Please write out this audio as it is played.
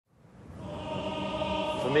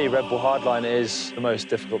me, Red Bull Hardline is the most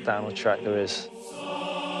difficult downhill track there is.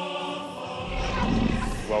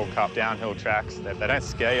 World Cup downhill tracks, they don't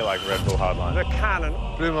scare you like Red Bull Hardline. The cannon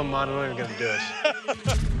blew my mind, I'm not even going to do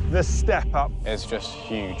it. The step up It's just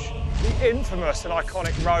huge. the infamous and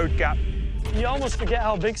iconic road gap. You almost forget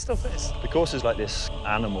how big stuff is. The course is like this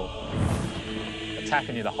animal.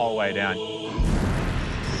 Attacking you the whole way down.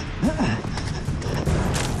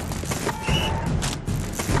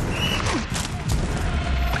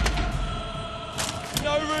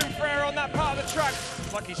 No room for error on that part of the track.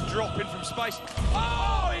 It's like he's dropping from space.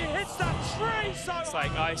 Oh, he hits that tree so It's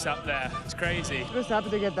like ice up there. It's crazy. Just happy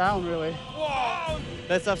to get down, really. Whoa!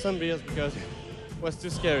 Let's have some beers because it was too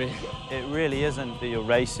scary. It really isn't that you're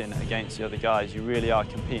racing against the other guys. You really are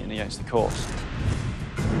competing against the course.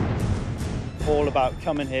 All about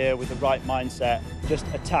coming here with the right mindset, just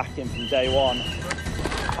attacking from day one.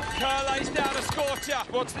 Kerr lays down a scorcher.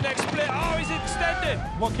 What's the next split? Oh, he's extended.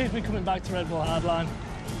 What keeps me coming back to Red Bull Hardline?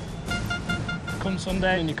 Come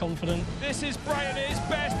Sunday and you're confident. This is Brayton at his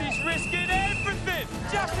best. He's risking everything.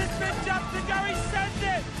 Justin Smith jumps to go. He sends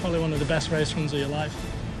it. Probably one of the best race runs of your life.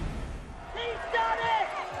 He's done it.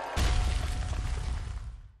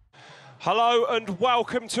 Hello and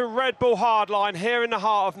welcome to Red Bull Hardline here in the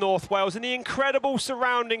heart of North Wales in the incredible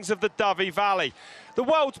surroundings of the Dyfi Valley. The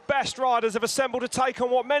world's best riders have assembled to take on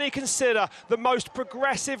what many consider the most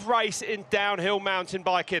progressive race in downhill mountain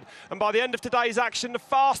biking. And by the end of today's action, the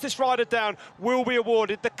fastest rider down will be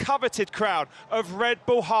awarded the coveted crown of Red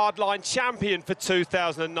Bull Hardline champion for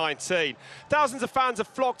 2019. Thousands of fans have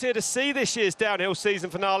flocked here to see this year's downhill season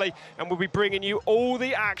finale, and we'll be bringing you all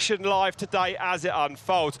the action live today as it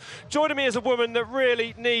unfolds. Joining me is a woman that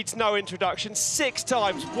really needs no introduction. 6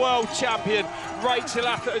 times world champion Rachel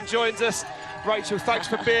Atherton joins us. Rachel, thanks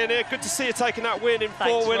for being here. Good to see you taking that win in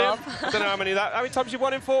Fort William. I don't know how many times you've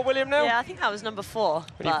won in Fort William now? Yeah, I think that was number 4.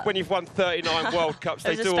 When you've won 39 World Cups,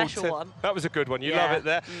 they do all. Special one. That was a good one. You love it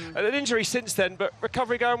there. And an injury since then, but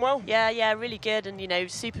recovery going well? Yeah, really good, and you know,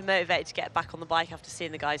 super motivated to get back on the bike after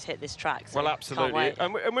seeing the guys hit this track. So well, absolutely.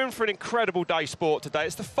 Can't wait. And we're in for an incredible day sport today.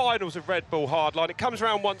 It's the finals of Red Bull Hardline. It comes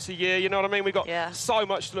around once a year. You know what I mean? We've got so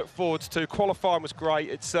much to look forward to. Qualifying was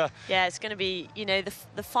great. It's yeah, it's going to be, you know,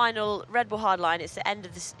 the final Red Bull Hardline. It's the end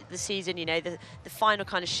of the season, you know, the final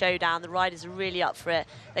kind of showdown. The riders are really up for it.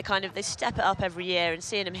 They step it up every year, and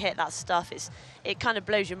seeing them hit that stuff, it kind of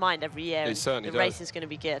blows your mind every year. It certainly does. The racing's going to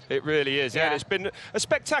be good. It really is. Yeah, and it's been a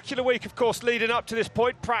spectacular week, of course, leading up to this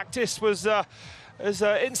point. Practice was as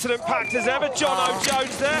incident-packed as ever. John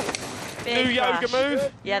O'Jones there. Big New crash. yoga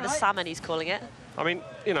move. Yeah, the salmon, he's calling it. I mean,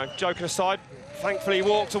 you know, joking aside, thankfully he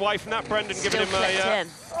walked away from that. Brendan giving him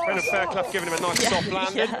Brendan Fairclough giving him a nice soft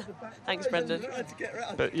landing. Yeah. Thanks, Brendan.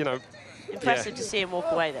 But, you know... Impressive to see him walk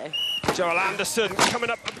away, though. Joel Anderson coming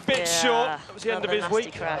up a bit short. That was the end of his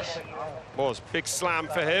week. Crash. Was. Big slam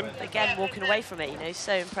for him. Again, walking away from it, you know,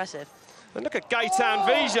 so impressive. And look at Gaetan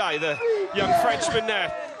Vijay, the young Frenchman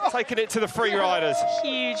there, taking it to the free riders.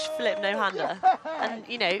 Huge flip no-hander. And,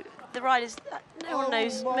 you know, the riders, no one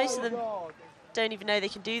knows, most of them don't even know they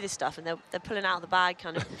can do this stuff, and they're pulling out of the bag,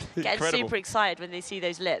 kind of getting super excited when they see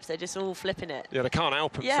those lips. They're just all flipping it. Yeah, they can't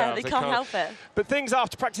help themselves. Yeah, they can't help it. But things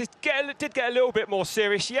after practice did get a little bit more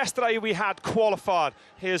serious. Yesterday we had qualified.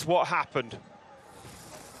 Here's what happened.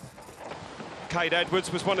 Cade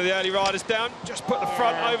Edwards was one of the early riders down. Just put the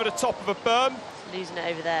front over the top of a berm. Losing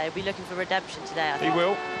it over there. He'll be looking for redemption today, I think. He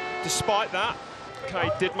will. Despite that,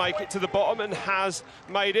 Cade did make it to the bottom and has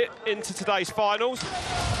made it into today's finals.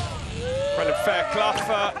 Brendan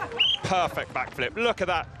Fairclough, perfect backflip. Look at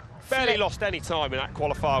that. Barely lost any time in that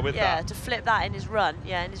qualifier with that. Yeah, to flip that in his run,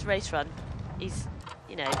 in his race run, he's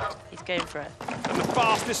going for it. And the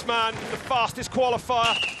fastest man, the fastest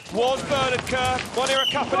qualifier was Bernard Kerr. Won here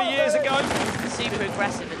a couple of years ago. Super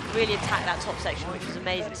aggressive and really attacked that top section, which was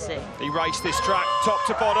amazing to see. He raced this track top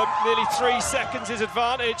to bottom, nearly 3 seconds his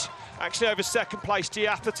advantage. Actually over second place, Gee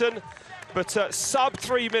Atherton. But sub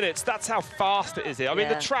 3 minutes, that's how fast it is here. I mean,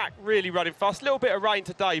 the track really running fast. A little bit of rain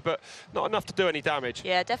today, but not enough to do any damage.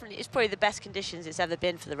 Yeah, definitely. It's probably the best conditions it's ever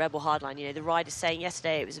been for the Red Bull Hardline. You know, the riders saying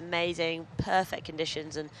yesterday it was amazing, perfect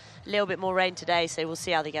conditions, and a little bit more rain today, so we'll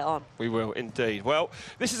see how they get on. We will indeed. Well,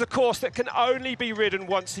 this is a course that can only be ridden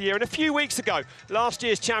once a year. And a few weeks ago, last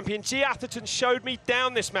year's champion Gee Atherton showed me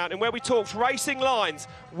down this mountain where we talked racing lines,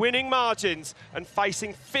 winning margins, and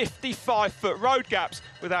facing 55-foot road gaps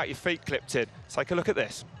without your feet clipped in. Take a look at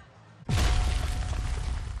this.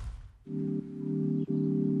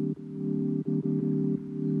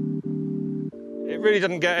 It really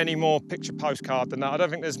doesn't get any more picture postcard than that. I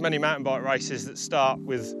don't think there's many mountain bike races that start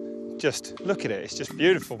with just, look at it, it's just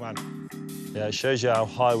beautiful, man. Yeah, it shows you how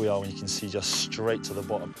high we are when you can see just straight to the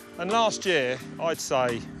bottom. And last year, I'd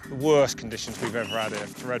say the worst conditions we've ever had here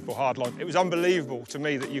for Red Bull Hardline. It was unbelievable to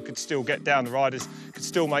me that you could still get down, the riders could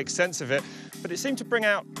still make sense of it. But it seemed to bring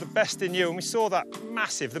out the best in you, and we saw that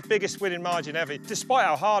massive, the biggest winning margin ever. Despite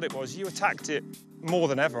how hard it was, you attacked it more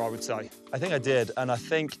than ever, I would say. I think I did, and I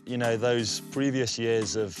think, you know, those previous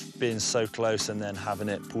years of being so close and then having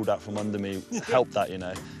it pulled out from under me helped that, you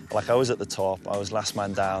know. Like, I was at the top, I was last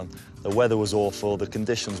man down, the weather was awful, the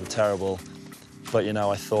conditions were terrible, but, you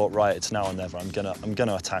know, I thought, right, it's now or never, I'm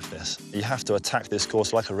gonna attack this. You have to attack this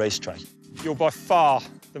course like a racetrack. You're by far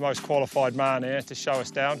the most qualified man here to show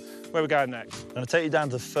us down. Where are we going next? I'm gonna take you down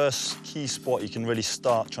to the first key spot you can really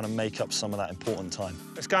start trying to make up some of that important time.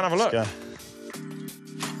 Let's go and have a look. Let's go.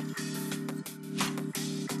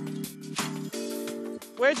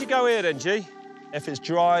 Where'd you go here then, G? If it's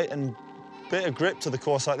dry and bit of grip to the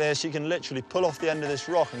course like this, you can literally pull off the end of this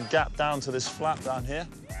rock and gap down to this flap down here.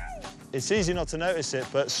 It's easy not to notice it,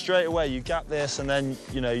 but straight away you gap this and then,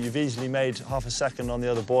 you know, you've easily made half a second on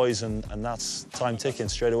the other boys and that's time ticking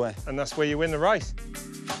straight away. And that's where you win the race.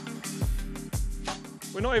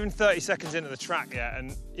 We're not even 30 seconds into the track yet,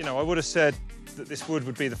 and, you know, I would have said that this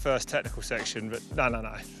would be the first technical section, but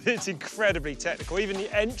no. It's incredibly technical. Even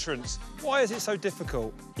the entrance, why is it so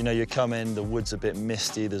difficult? You know, you come in, the wood's a bit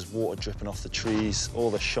misty, there's water dripping off the trees, all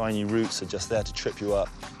the shiny roots are just there to trip you up.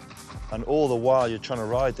 And all the while you're trying to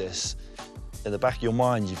ride this, in the back of your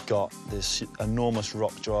mind, you've got this enormous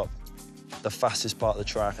rock drop, the fastest part of the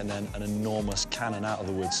track, and then an enormous cannon out of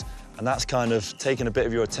the woods. And that's kind of taken a bit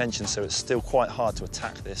of your attention, so it's still quite hard to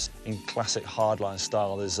attack this in classic hardline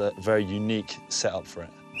style. There's a very unique setup for it.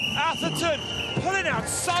 Atherton pulling out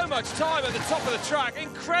so much time at the top of the track,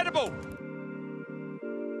 incredible!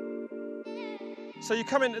 So you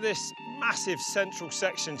come into this massive central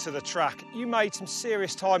section to the track. You made some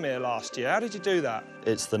serious time here last year. How did you do that?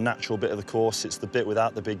 It's the natural bit of the course. It's the bit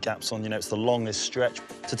without the big gaps on. You know, it's the longest stretch.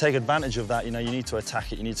 To take advantage of that, you know, you need to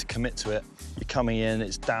attack it. You need to commit to it. You're coming in,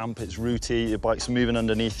 it's damp, it's rooty, your bike's moving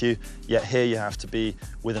underneath you. Yet here you have to be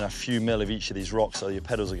within a few mil of each of these rocks, or your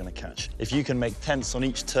pedals are going to catch. If you can make tenths on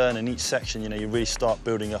each turn and each section, you know, you really start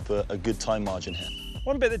building up a good time margin here.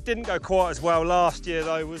 One bit that didn't go quite as well last year,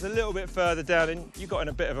 though, was a little bit further down, and you got in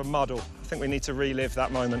a bit of a muddle. I think we need to relive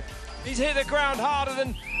that moment. He's hit the ground harder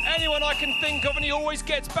than anyone I can think of, and he always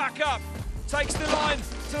gets back up. Takes the line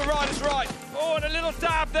to the rider's right. Oh, and a little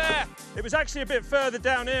dab there. It was actually a bit further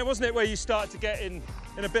down here, wasn't it, where you started to get in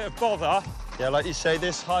a bit of bother. Yeah, like you say,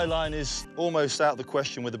 this high line is almost out of the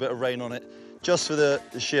question with a bit of rain on it, just for the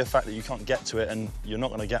sheer fact that you can't get to it and you're not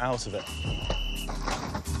going to get out of it.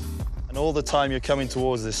 And all the time you're coming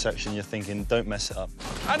towards this section, you're thinking, don't mess it up.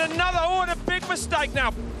 And another, oh, and a big mistake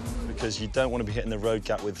now. Because you don't want to be hitting the road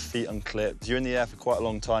gap with feet unclipped. You're in the air for quite a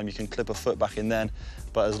long time, you can clip a foot back in then,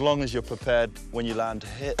 but as long as you're prepared when you land to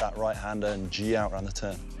hit that right-hander and G out around the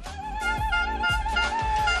turn.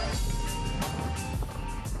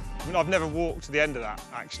 I mean, I've never walked to the end of that,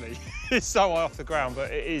 actually. It's so high off the ground,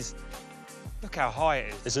 but it is, look how high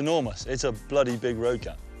it is. It's enormous. It's a bloody big road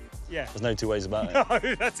gap. Yeah. There's no two ways about it.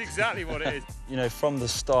 No, that's exactly what it is. You know, from the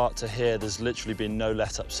start to here, there's literally been no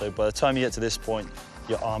let-up. So by the time you get to this point,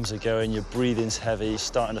 your arms are going, your breathing's heavy, you're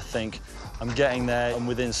starting to think, I'm getting there, I'm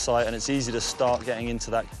within sight, and it's easy to start getting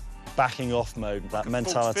into that backing off mode, that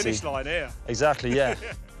mentality. Finish line here. Exactly, yeah.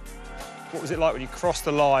 What was it like when you crossed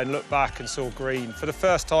the line, looked back and saw green for the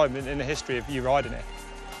first time in the history of you riding it?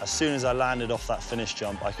 As soon as I landed off that finish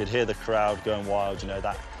jump, I could hear the crowd going wild, you know,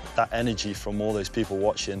 that energy from all those people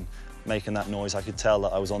watching, making that noise. I could tell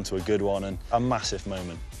that I was onto a good one, and a massive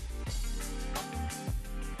moment.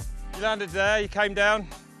 You landed there, you came down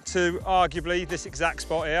to arguably this exact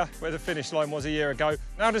spot here, where the finish line was a year ago.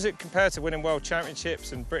 How does it compare to winning world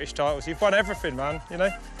championships and British titles? You've won everything, man, you know?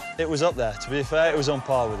 It was up there. To be fair, it was on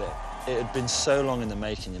par with it. It had been so long in the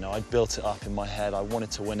making, you know. I'd built it up in my head. I wanted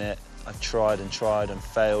to win it. I tried and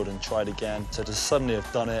failed and tried again. So to suddenly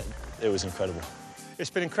have done it, it was incredible. It's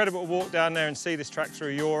been incredible to walk down there and see this track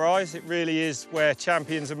through your eyes. It really is where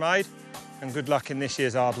champions are made. And good luck in this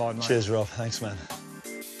year's Hardline, mate. Cheers, Rob. Thanks, man.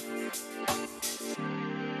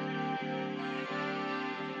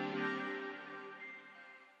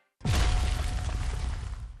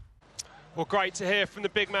 Well, great to hear from the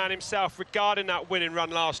big man himself regarding that winning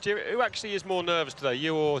run last year. Who actually is more nervous today,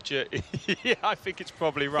 you or Gee? Yeah, I think it's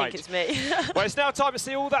probably right. I think it's me. Well, it's now time to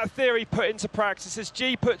see all that theory put into practice as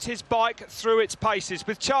Gee puts his bike through its paces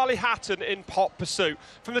with Charlie Hatton in hot pursuit.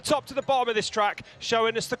 From the top to the bottom of this track,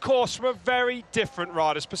 showing us the course from a very different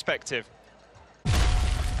rider's perspective.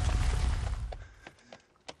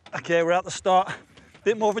 OK, we're at the start.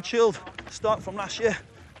 Bit more of a chilled start from last year.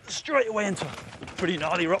 straight away into a pretty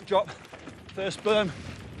gnarly rock drop. First berm,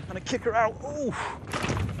 and a kicker out. Oh,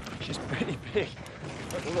 she's pretty big.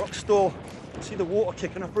 At the rock stall. See the water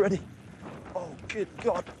kicking up already. Oh, good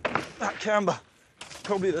God. That camber,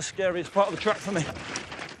 probably the scariest part of the track for me.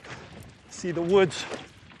 See the woods,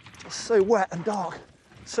 just so wet and dark,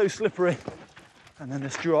 so slippery. And then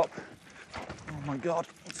this drop. Oh my God,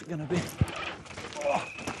 what's it gonna be? Oh,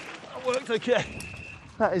 that worked okay.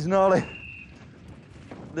 That is gnarly.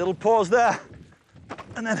 Little pause there.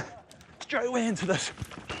 And then straight away into this.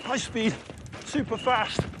 High speed, super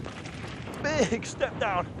fast. Big step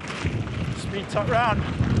down. Speed tuck round.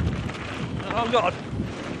 Oh God.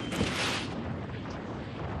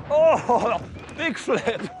 Oh, big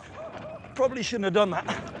flip. Probably shouldn't have done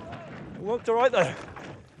that. It worked all right though.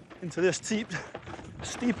 Into this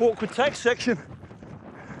steep awkward tech section.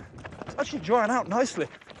 It's actually drying out nicely.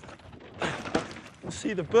 You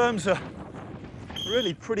see the berms are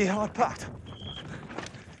really pretty hard packed.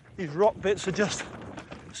 These rock bits are just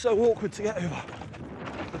so awkward to get over.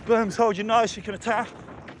 The berms hold you nice, you can attack,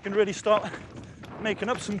 you can really start making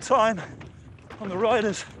up some time on the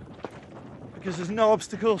riders because there's no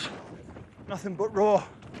obstacles, nothing but raw,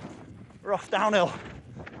 rough downhill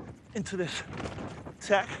into this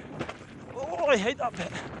tech. Oh, I hate that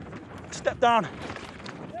bit. Step down.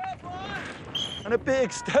 And a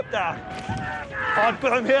big step down. Hard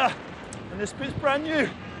berm here, and this bit's brand new.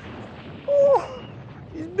 Oh,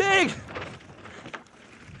 he's big.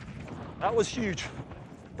 That was huge.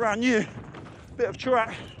 Brand new. Bit of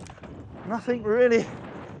track. Nothing really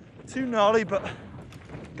too gnarly, but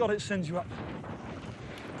God, it sends you up.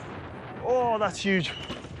 Oh, that's huge.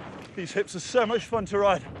 These hips are so much fun to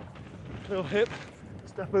ride. Little hip,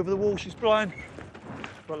 step over the wall, she's blind,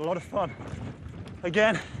 but a lot of fun.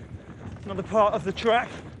 Again, another part of the track,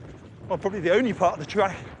 well, probably the only part of the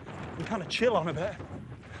track, you kind of chill on a bit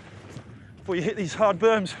before you hit these hard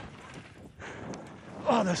berms.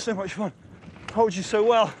 Oh, they're so much fun. Hold you so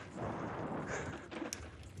well.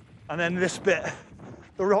 And then this bit,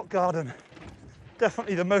 the rock garden,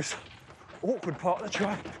 definitely the most awkward part of the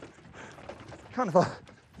track. Kind of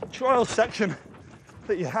a trial section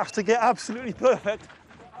that you have to get absolutely perfect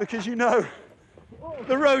because you know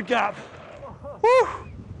the road gap. Woo!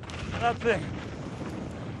 That thing,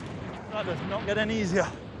 that does not get any easier.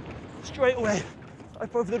 Straight away,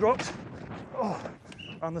 up over the rocks, oh,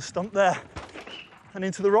 around the stump there, and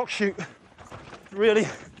into the rock chute. Really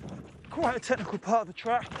quite a technical part of the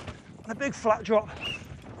track, and a big flat drop.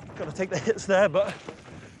 Got to take the hits there, but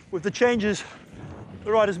with the changes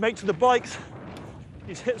the riders make to the bikes,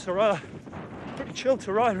 these hits are pretty chill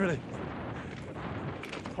to ride, really.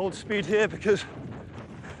 Hold speed here because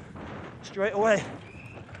straight away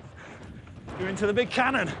you're into the big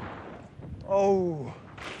cannon. Oh,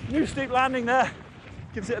 new steep landing there.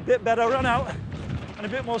 Gives it a bit better run out and a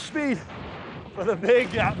bit more speed for the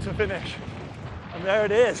big gap to finish. And there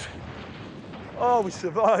it is. Oh, we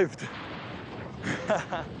survived.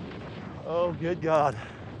 Oh, good God.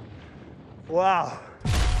 Wow.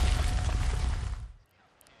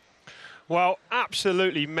 Well,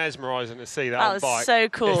 absolutely mesmerising to see that on That bike. was so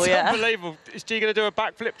cool, it's yeah. Unbelievable. Is Gee going to do a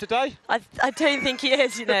backflip today? I don't think he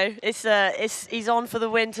is, you know. He's on for the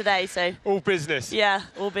win today, so. All business. Yeah,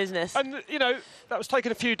 all business. And, you know, that was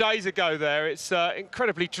taken a few days ago there. It's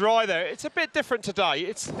incredibly dry there. It's a bit different today.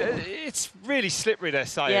 It's really slippery, they're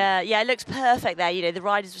saying. Yeah, it looks perfect there. You know, the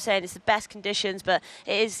riders were saying it's the best conditions, but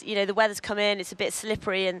it is, you know, the weather's come in, it's a bit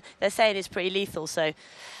slippery, and they're saying it's pretty lethal, so.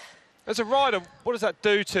 As a rider, what does that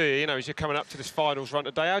do to you, you know, as you're coming up to this finals run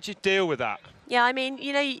today? How do you deal with that? Yeah, I mean,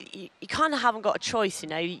 you know, you kind of haven't got a choice, you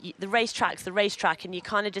know. The racetrack's the racetrack, and you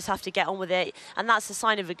kind of just have to get on with it. And that's the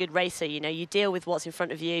sign of a good racer, you know. You deal with what's in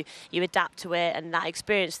front of you, you adapt to it, and that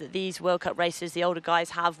experience that these World Cup racers, the older guys,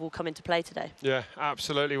 have will come into play today. Yeah,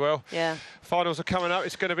 absolutely will. Yeah. Finals are coming up.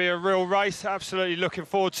 It's going to be a real race. Absolutely looking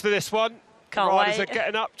forward to this one. Can't Riders wait. are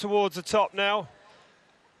getting up towards the top now.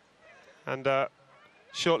 And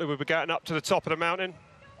shortly we'll be getting up to the top of the mountain.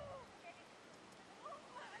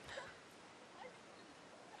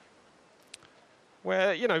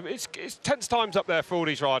 Where, you know, it's tense times up there for all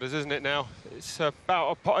these riders, isn't it now? It's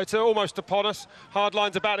almost upon us.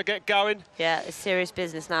 Hardline's about to get going. Yeah, it's serious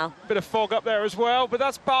business now. Bit of fog up there as well, but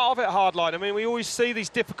that's part of it, Hardline. I mean, we always see these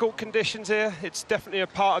difficult conditions here. It's definitely a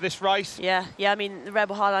part of this race. Yeah, I mean, the Red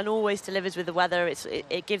Bull Hardline always delivers with the weather.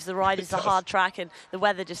 It gives the riders the hard track, and the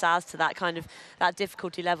weather just adds to that kind of that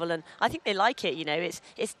difficulty level. And I think they like it. You know,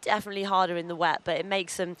 it's definitely harder in the wet, but it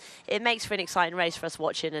makes for an exciting race for us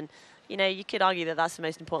watching. And you know, you could argue that that's the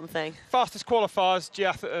most important thing. Fastest qualifiers, Gee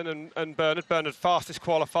Atherton and Bernard. Bernard fastest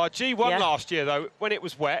qualifier. Gee won last year though when it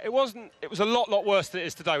was wet. It was a lot worse than it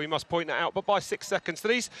is today. We must point that out. But by 6 seconds.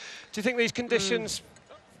 Do you think these conditions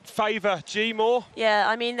favour Gee more? Yeah,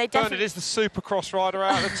 I mean they definitely. Bernard is the supercross rider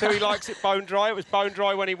out of the two. He likes it bone dry. It was bone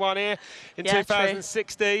dry when he won here in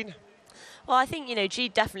 2016. True. Well, I think, you know, Gee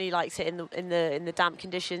definitely likes it in the damp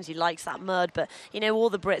conditions. He likes that mud, but you know, all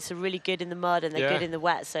the Brits are really good in the mud and they're good in the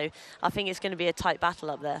wet. So I think it's going to be a tight battle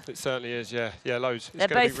up there. It certainly is. Yeah, loads. They're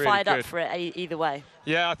both fired up for it either way.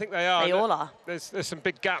 Yeah, I think they are. They all are. There's some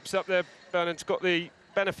big gaps up there. Bernard's got the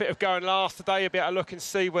benefit of going last today. You'll be able to look and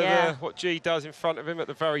see whether what Gee does in front of him at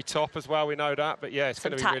the very top as well. We know that, but yeah, it's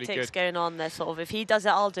going to be really good. Some tactics going on there, sort of. If he does it,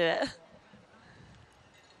 I'll do it.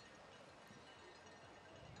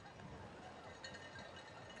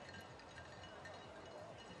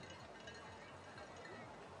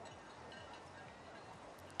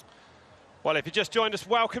 Well, if you just joined us,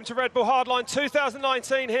 welcome to Red Bull Hardline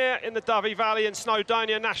 2019 here in the Dyfi Valley in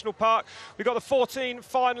Snowdonia National Park. We've got the 14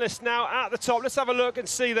 finalists now at the top. Let's have a look and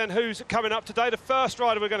see then who's coming up today. The first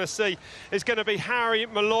rider we're going to see is going to be Harry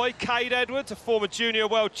Malloy. Cade Edwards, a former junior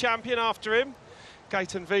world champion after him.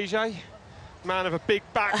 Gaetan Vijay, man of a big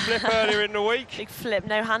backflip earlier in the week. Big flip,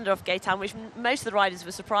 no hander off Gaetan, which most of the riders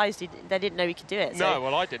were surprised they didn't know he could do it. So. No,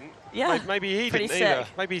 well, I didn't. Yeah, maybe he didn't either.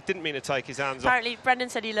 Maybe he didn't mean to take his hands off. Apparently, Brendan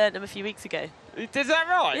said he learned them a few weeks ago. Is that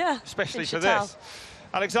right? Yeah. Especially for this.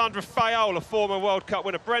 Alexandra Fayol, a former World Cup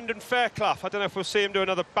winner. Brendan Fairclough. I don't know if we'll see him do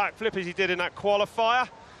another backflip as he did in that qualifier.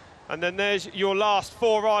 And then there's your last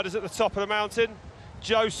 4 riders at the top of the mountain.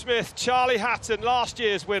 Joe Smith, Charlie Hatton, last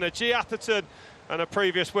year's winner. Gee Atherton, and a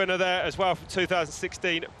previous winner there as well from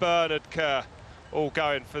 2016, Bernard Kerr. All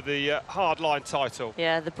going for the hardline title.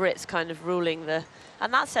 Yeah, the Brits kind of ruling the...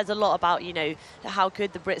 And that says a lot about, you know, how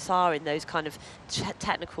good the Brits are in those kind of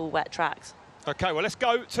technical wet tracks. OK, well, let's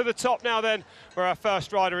go to the top now then, where our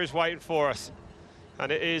first rider is waiting for us.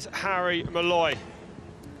 And it is Harry Malloy.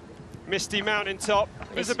 Misty mountaintop.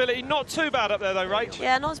 Visibility not too bad up there, though, Rach.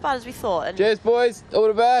 Yeah, not as bad as we thought. And cheers, boys. All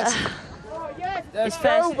the best. His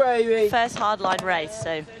first hardline race,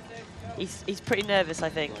 so he's pretty nervous, I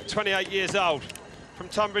think. 28 years old. From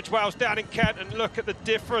Tunbridge Wells down in Kent, and look at the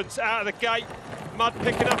difference out of the gate. Mud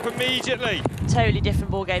picking up immediately. Totally different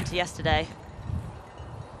ball game to yesterday.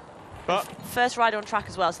 But first rider on track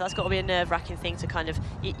as well, so that's got to be a nerve-wracking thing to kind of...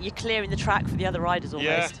 You're clearing the track for the other riders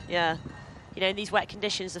almost. Yeah. You know, in these wet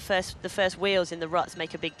conditions, the first wheels in the ruts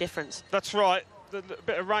make a big difference. That's right. The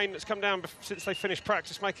bit of rain that's come down since they finished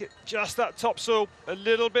practice make it just that topsoil a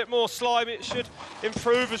little bit more slimy. It should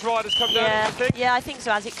improve as riders come down, I think. Yeah, I think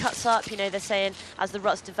so. As it cuts up, you know, they're saying as the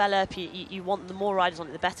ruts develop, you want the more riders on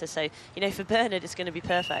it, the better. So, you know, for Bernard, it's going to be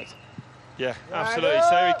perfect. Yeah, absolutely.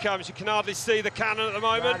 So here he comes. You can hardly see the cannon at the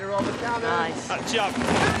moment. Nice. That jump,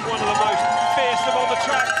 one of the most fearsome on the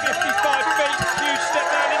track, 55 feet, huge step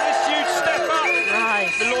down in this huge step up.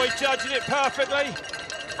 Nice. Malloy judging it perfectly.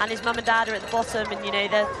 And his mum and dad are at the bottom, and you know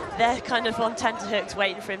they're kind of on tenterhooks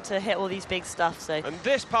waiting for him to hit all these big stuff. So. And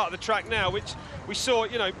this part of the track now, which we saw,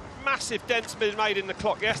 you know, massive dents being made in the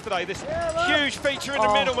clock yesterday. This huge feature in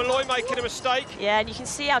the middle, Malloy making a mistake. Yeah, and you can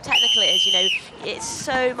see how technical it is. You know, it's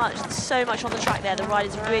so much on the track there. The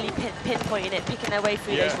riders are really pinpointing it, picking their way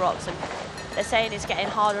through those rocks, and they're saying it's getting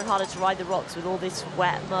harder and harder to ride the rocks with all this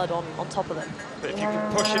wet mud on top of them. But if you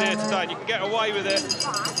can push it here today and you can get away with it,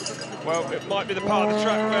 well, it might be the part of the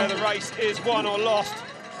track where the race is won or lost.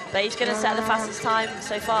 But he's going to set the fastest time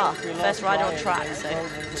so far. First rider on track. So.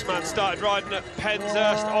 This man started riding at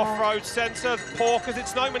Penshurst Off-Road Centre, Pork as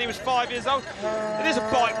it's known, when he was 5 years old. It is a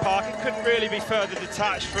bike park. It couldn't really be further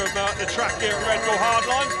detached from the track here at Red Bull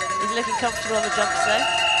Hardline. He's looking comfortable on the jumps though.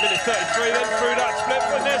 Minute 33 then through that split.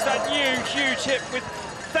 And there's that huge hit with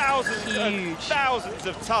thousands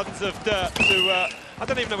of tons of dirt to... I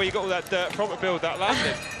don't even know where you got all that dirt from to build that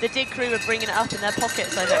landing. The dig crew were bringing it up in their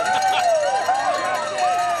pockets, I think.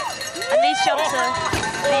 And these jumps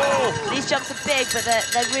are big, but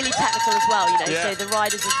they're really technical as well, you know. So the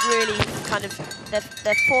riders are really kind of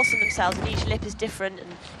they're forcing themselves, and each lip is different, and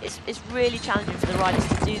it's really challenging for the riders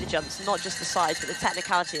to do the jumps, and not just the size, but the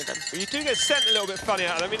technicality of them. Well, you do get sent a little bit funny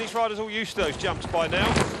out of them. I mean, these riders are all used to those jumps by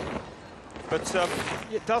now. But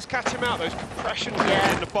it does catch him out, those compression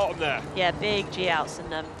in the bottom there. Yeah, big G-outs,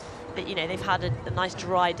 and but, you know, they've had a nice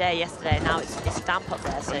dry day yesterday, and now it's damp up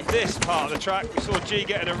there. So this part of the track, we saw Gee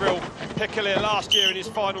getting a real pickle here last year in his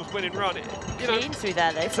finals winning run. Clean through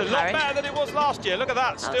there, though. It's a lot better than it was last year. Look at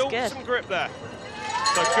that, still good. Some grip there.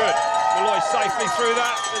 So good. Malloy safely through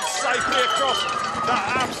that and safely across that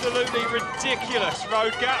absolutely ridiculous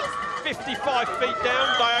road gap. 55 feet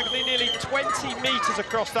down, diagonally, nearly 20 metres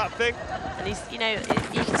across that thing. And he's, you know,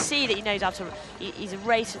 you can see that he knows how to. He's a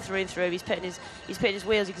racer through and through. He's putting his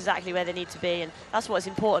wheels exactly where they need to be, and that's what's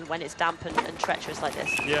important when it's damp and treacherous like this.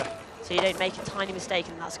 Yeah. So you don't make a tiny mistake,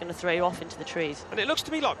 and that's going to throw you off into the trees. And it looks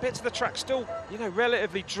to me like bits of the track still, you know,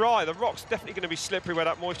 relatively dry. The rock's definitely going to be slippery where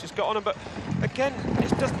that moisture's got on them. But again, it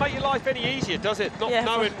doesn't make your life any easier, does it? Not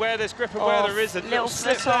knowing where there's grip and where there isn't. Little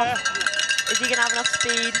slip foot there. off. Is he going to have enough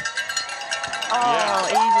speed? Oh,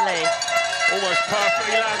 Yeah. easily. Almost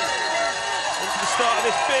perfectly lands into the start of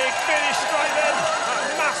this big finish straight then.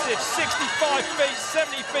 That massive 65 feet,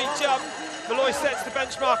 70 feet jump. Malloy sets the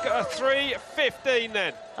benchmark at a 3:15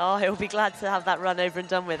 then. Oh, he'll be glad to have that run over and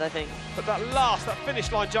done with, I think. But that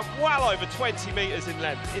finish line jump well over 20 metres in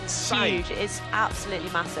length. Insane. Huge. It's absolutely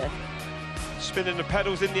massive. Spinning the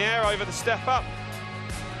pedals in the air over the step up.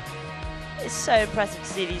 It's so impressive to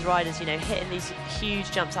see these riders, you know, hitting these huge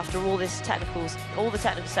jumps after all the technical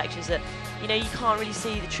sections that, you know, you can't really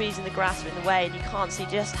see the trees and the grass are in the way, and you can't see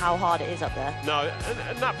just how hard it is up there. No,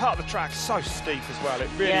 and that part of the track's so steep as well. It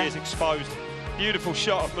really is exposed. Beautiful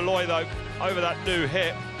shot of Malloy though over that new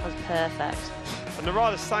hit. That was perfect. And the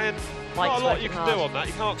rider's saying not a lot you can do on that.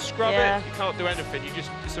 You can't scrub it. You can't do anything.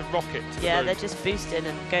 It's a rocket. To the moon. They're just boosting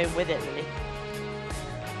and going with it really.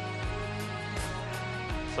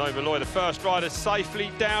 So Malloy, the first rider, safely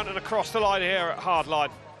down and across the line here at Hardline.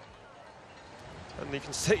 And you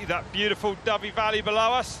can see that beautiful Dyfi Valley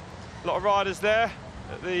below us. A lot of riders there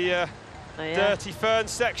at the Dirty Fern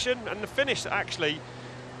section, and the finish actually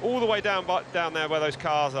all the way down there where those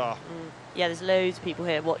cars are. Yeah, there's loads of people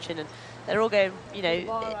here watching, and they're all going, you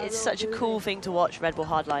know, it's such a cool thing to watch Red Bull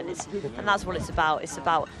Hardline, and that's what it's about. It's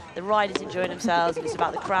about the riders enjoying themselves, and it's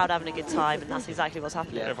about the crowd having a good time, and that's exactly what's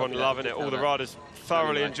happening. Everyone loving it, all the riders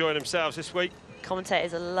thoroughly enjoying themselves this week.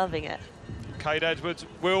 Commentators are loving it. Cade Edwards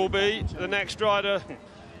will be the next rider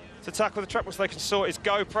to tackle the track once they can sort his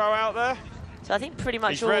GoPro out there. So I think pretty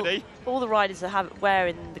much all the riders are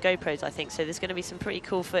wearing the GoPros, I think, so there's going to be some pretty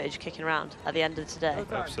cool footage kicking around at the end of today.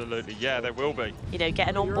 Absolutely, yeah, there will be. You know,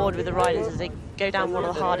 getting on board with the riders as they go down one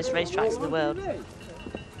of the hardest racetracks in the world.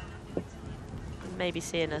 Maybe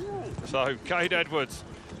seeing a... So, Cade Edwards,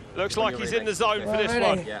 looks like he's in the zone for this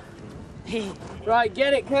one. Yeah. Right,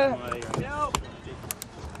 get it, Kerr.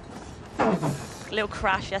 Little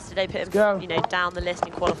crash yesterday put him, you know, down the list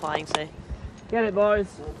in qualifying, so... Get it, boys.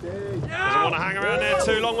 Doesn't want to hang around there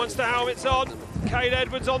too long once the helmet's on. Cade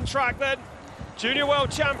Edwards on track then. Junior World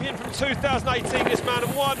Champion from 2018, this man,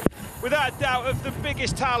 and one, without a doubt, of the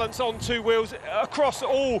biggest talents on two wheels across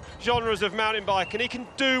all genres of mountain bike, and he can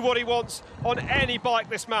do what he wants on any bike,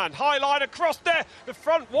 this man. High line across there, the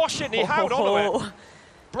front washing, he held on to it.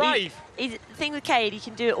 Brave. The thing with Cade, he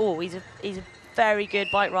can do it all. He's a very good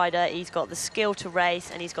bike rider. He's got the skill to race,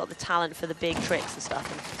 and he's got the talent for the big tricks and stuff.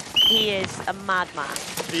 And he is a madman.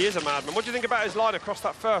 He is a madman. What do you think about his line across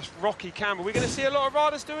that first rocky cam? Are we going to see a lot of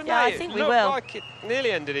riders doing that? Yeah, I think we will. It looked like it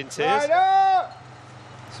nearly ended in tears.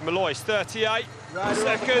 So Malloy's 38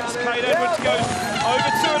 seconds. Cade Edwards goes over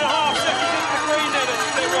 2.5 seconds into the green then at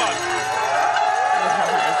split one.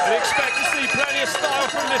 And expect to see plenty of style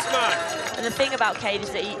from this man. And the thing about Cade is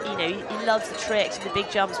that he loves the tricks and the big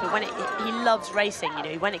jumps, but when he loves racing. You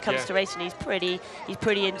know, when it comes to racing, he's pretty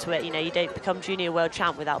into it. You know, you don't become junior world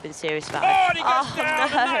champ without being serious about it. And he goes down,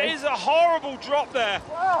 and that is a horrible drop there.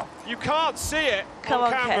 You can't see it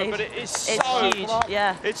on camera, Cade. but it is so huge.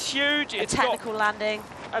 Yeah, it's huge. It's technical landing.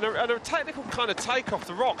 And a technical kind of takeoff.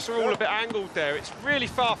 The rocks are all a bit angled there. It's really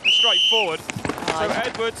far from straightforward. So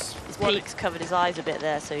Edwards... His peaks covered his eyes a bit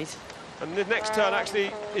there, so he's... And the next turn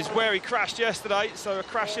actually is where he crashed yesterday, so a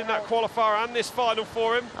crash in that qualifier and this final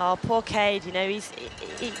for him. Oh, poor Cade, you know, he's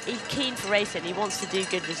keen for racing. He wants to do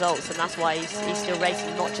good results, and that's why he's still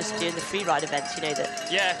racing, not just doing the free ride events, you know,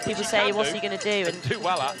 that people say, what's he going to do? And do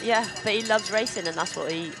well at. Yeah, but he loves racing, and that's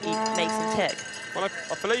what he makes him tick. Well,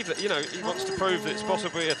 I believe that, you know, he wants to prove that it's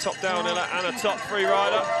possibly a top downhiller and a top free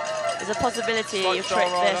rider. There's a possibility you'll trick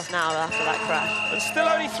this now after that crash. And still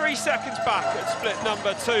only 3 seconds back at split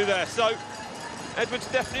number 2 there. So Edwards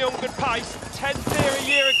definitely on good pace. 10th here a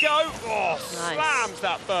year ago. Oh, slams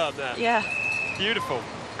that berm there. Yeah. Beautiful.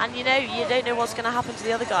 And you know, you don't know what's going to happen to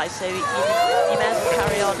the other guys, so you may as well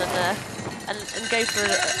carry on and go for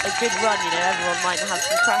a good run. You know, everyone might have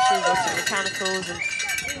some crashes or some mechanicals. And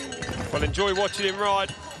well, enjoy watching him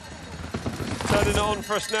ride. Turning it on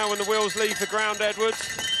for us now when the wheels leave the ground,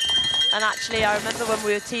 Edwards. And actually, I remember when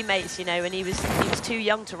we were teammates, you know, and he was too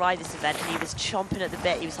young to ride this event, and he was chomping at the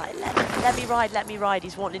bit. He was like, let me ride.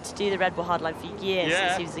 He's wanted to do the Red Bull Hardline for years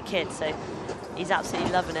since he was a kid, so he's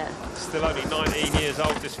absolutely loving it. Still only 19 years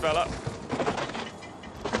old, this fella.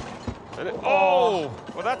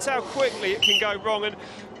 Well, that's how quickly it can go wrong. And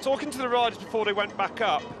talking to the riders before they went back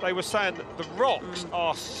up, they were saying that the rocks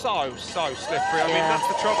are so slippery. I mean, that's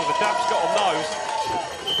the trouble. The damp's got on those.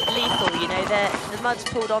 Lethal, you know, the mud's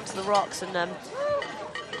pulled onto the rocks, and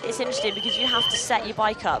it's interesting because you have to set your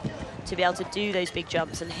bike up to be able to do those big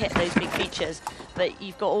jumps and hit those big features, but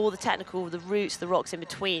you've got all the technical, the roots, the rocks in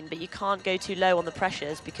between, but you can't go too low on the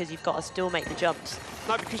pressures because you've got to still make the jumps.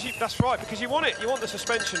 No, because that's right, because you want the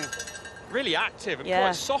suspension really active and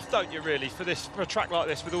quite soft, don't you, really, for a track like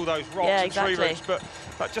this with all those rocks and tree roots, but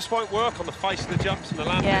that just won't work on the face of the jumps and the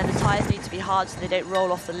landing. Yeah, and the tyres need to be hard so they don't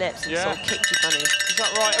roll off the lips and sort of kick you funny. Is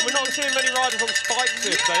that right? And we're not seeing many riders on spikes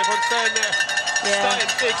here today. Everyone's saying they're staying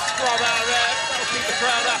big scrub out of there. That'll keep the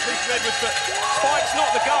crowd happy from Edwards, but spikes not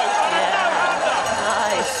the go.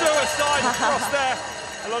 A suicide across there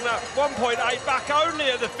along that 1.8, back only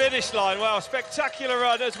at the finish line. Well, spectacular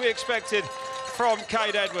run as we expected from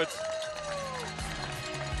Kade Edwards.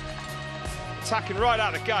 Attacking right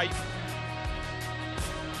out the gate.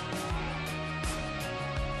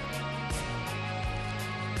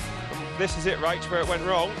 And this is it, Rach, where it went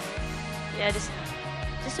wrong. Yeah, just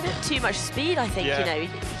a bit too much speed, I think. You know,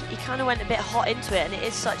 he kind of went a bit hot into it, and it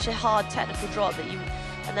is such a hard technical drop that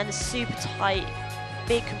and then a super tight,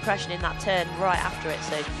 big compression in that turn right after it.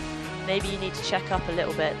 So maybe you need to check up a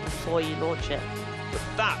little bit before you launch it.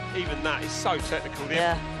 But even that is so technical.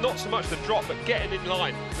 Not so much the drop, but getting in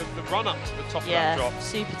line, the run up to the top of that drop.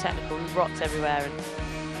 Super technical, rocks everywhere, and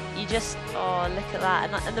you just, look at that.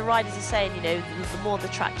 And the riders are saying, you know, the more the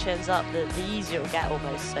track churns up, the easier it'll get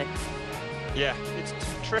almost. So. Yeah, it's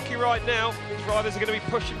tricky right now. These riders are going to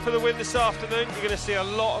be pushing for the win this afternoon. You're going to see a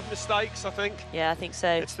lot of mistakes, I think. Yeah, I think so.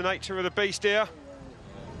 It's the nature of the beast here.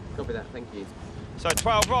 Copy that, thank you. So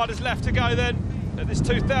 12 riders left to go then at this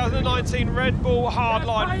 2019 Red Bull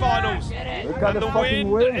Hardline Finals. And the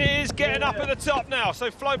wind is getting up at the top now,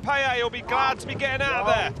 so Flo Payet will be glad to be getting out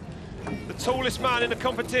of there. The tallest man in the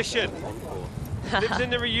competition. Lives in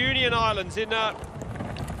the Reunion Islands in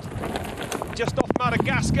just off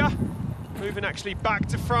Madagascar. Moving actually back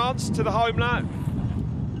to France, to the homeland.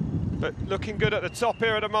 But looking good at the top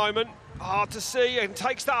here at the moment. Hard to see, and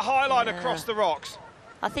takes that high line across the rocks.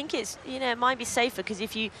 I think it's, you know, it might be safer because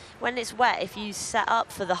when it's wet, if you set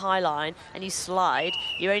up for the high line and you slide,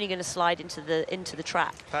 you're only going to slide into the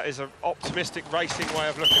track. That is an optimistic racing way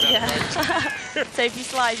of looking at it. So if you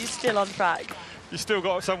slide, you're still on track. You've still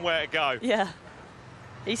got somewhere to go. Yeah.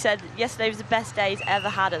 He said yesterday was the best day he's ever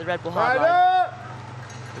had at the Red Bull Hardline.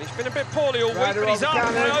 And he's been a bit poorly all week, but he's up by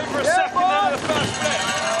over a second there with the first split.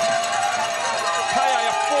 Payet,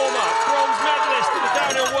 a former bronze medalist at the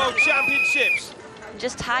Downhill World Championships.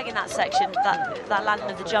 Just tagging that section, that landing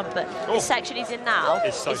of the jump, but the section he's in now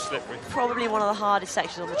is so slippery. Probably one of the hardest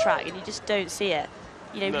sections on the track, and you just don't see it.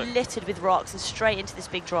 You know, littered with rocks and straight into this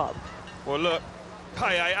big drop. Well, look,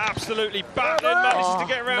 Payet absolutely battling, manages to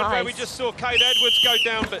get around where we just saw Kade Edwards go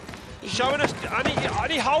down, but showing us,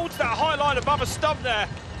 and he holds that high line above a stump there.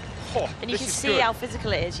 And you can see how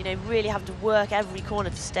physical it is, you know, really having to work every corner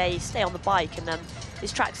to stay on the bike. And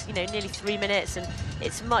this track's, you know, nearly 3 minutes, and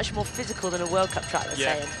it's much more physical than a World Cup track, they're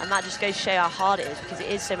saying. And that just goes to show how hard it is, because it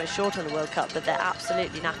is so much shorter on the World Cup, but they're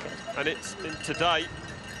absolutely knackered. And it's, today,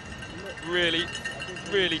 really,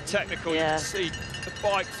 really technical. You can see the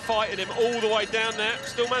bike fighting him all the way down there.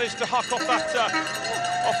 Still managed to huck off that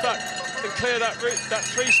and clear that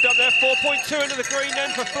tree stump there. 4.2 into the green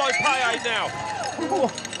then for Flo Payet now.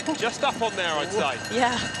 Just up on there, I'd say.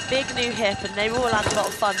 Yeah, big new hip, and they've all had a lot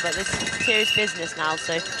of fun, but this is serious business now,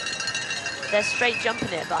 so they're straight jumping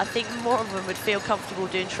it, but I think more of them would feel comfortable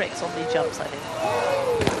doing tricks on these jumps, I think.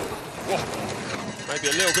 Whoa. Maybe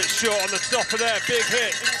a little bit short on the top of there, big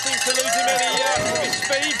hit. Didn't seem to lose him any of his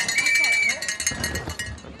speed.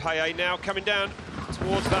 And Payet now coming down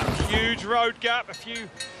towards that huge road gap.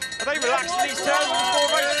 Are they relaxed in these turns before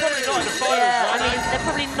race? Probably not in the finals, I mean, they're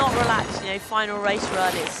probably not relaxed, you know, final race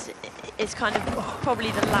run. It's kind of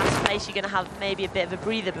probably the last place you're going to have maybe a bit of a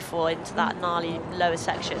breather before into that gnarly lower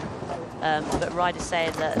section. But riders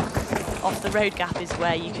saying that off the road gap is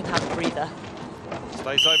where you can have a breather.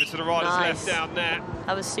 Stays over to the riders left down there.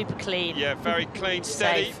 That was super clean. Yeah, very clean,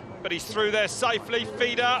 steady. But he's through there safely,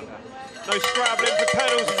 feet up. No scrabbling for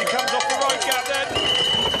pedals as he comes off the road gap then.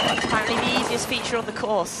 Apparently the easiest feature on the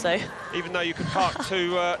course, so. Even though you can park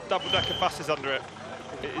 2 double-decker buses under it.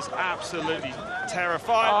 It is absolutely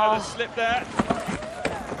terrifying. And a slip there.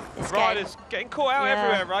 Riders getting caught out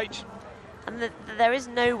everywhere, Rach. And there is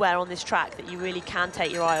nowhere on this track that you really can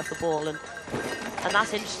take your eye off the ball, and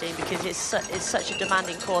that's interesting because it's such a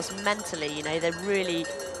demanding course mentally. You know, they're really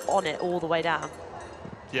on it all the way down.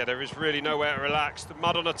 Yeah, there is really nowhere to relax. The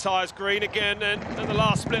mud on the tyres green again, and the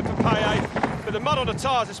last split for Paye. But the mud on the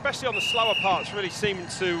tyres, especially on the slower parts, really seeming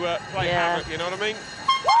to play havoc, you know what I mean?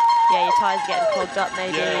 Yeah, your tyres getting clogged up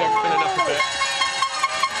maybe. Yeah, filling up a bit.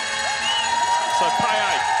 So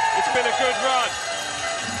Paye, it's been a good run.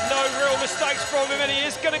 No real mistakes from him, and he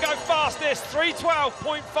is going to go fastest.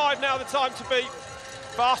 3:12.5 now the time to beat.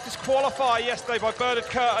 Fastest qualifier yesterday by Bernard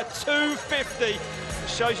Kerr at 2:50. It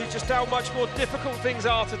shows you just how much more difficult things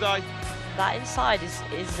are today. That inside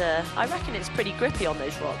is I reckon it's pretty grippy on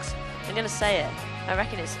those rocks. I'm going to say it. I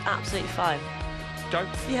reckon it's absolutely fine. Go.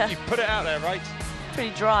 Yeah. You put it out there, right?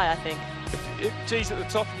 Pretty dry, I think. If Gee's at the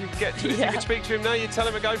top, you can get to it. You can speak to him now, you tell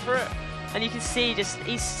him to go for it. And you can see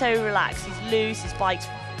he's so relaxed, he's loose, his bike's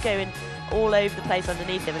going all over the place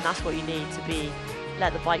underneath him, and that's what you need to be.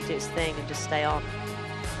 Let the bike do its thing and just stay on.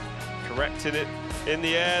 Correcting it in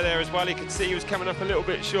the air there as well. You can see he was coming up a little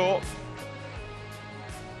bit short.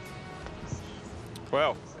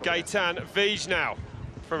 Well, Gaëtan Vige now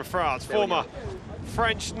from France, former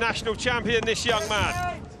French national champion, this young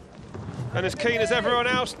man. And as keen as everyone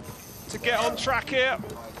else to get on track here.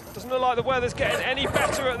 Doesn't look like the weather's getting any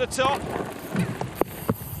better at the top.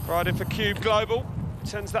 Riding for Cube Global.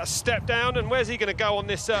 Sends that step down, and where's he going to go on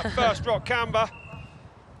this first rock camber?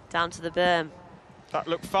 Down to the berm. That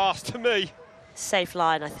looked fast to me. Safe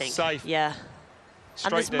line, I think. Safe. Yeah. Straight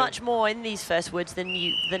and there's down. much more in these first woods than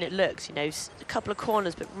it looks. You know, a couple of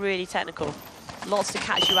corners, but really technical. Lots to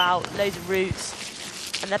catch you out, loads of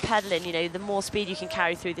roots, and they're pedaling. You know, the more speed you can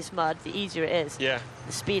carry through this mud, the easier it is. Yeah.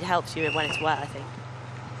 The speed helps you when it's wet, I think.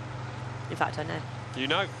 In fact, I know. You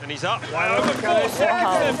know, and he's up way over 4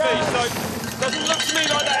 seconds, MB. So doesn't look to me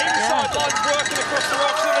like that inside line's working across the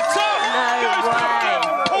rocks at the top. No way.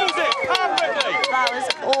 Pulls it perfectly. That was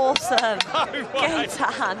awesome. No way.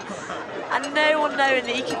 Gaëtan. And no one knowing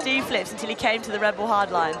that he could do flips until he came to the Red Bull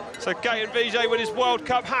Hardline. So Gaëtan Vige with his World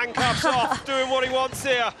Cup handcuffs off, doing what he wants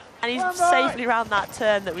here. And he's safely round that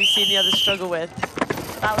turn that we've seen the others struggle with.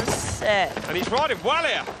 That was sick. And he's riding well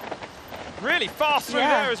here. Really fast through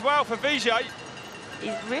there as well for Vige.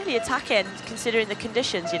 He's really attacking, considering the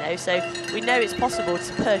conditions, you know, so we know it's possible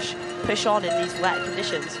to push on in these wet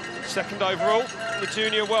conditions. Second overall, the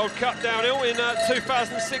Junior World Cup downhill in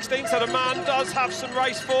 2016, so the man does have some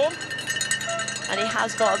race form. And he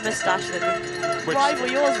has got a moustache that would rival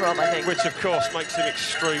yours, Rob, I think. Which, of course, makes him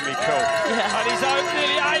extremely cool. Yeah. And he's out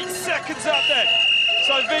nearly 8 seconds up then.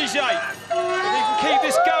 So Vige, if he can keep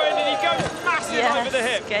this going, and he goes massive over the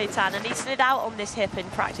hip. Gaëtan, and he slid out on this hip in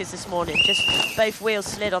practice this morning. Just both wheels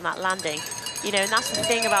slid on that landing. You know, and that's the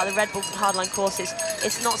thing about the Red Bull Hardline course,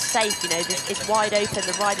 it's not safe, you know, it's wide open.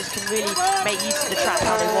 The riders can really make use of the track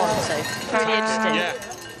how they want, so really interesting.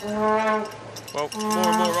 Yeah. Well, more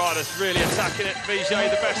and more riders really attacking it. Vige,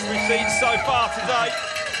 the best we've seen so far today.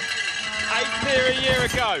 8th here a year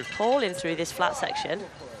ago. Hauling through this flat section.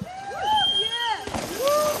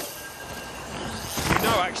 You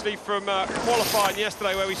know, actually, from qualifying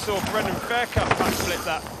yesterday where we saw Brendan Fairclough backflip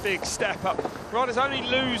that big step up, riders only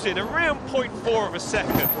losing around 0.4 of a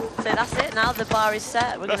second. So that's it now, the bar is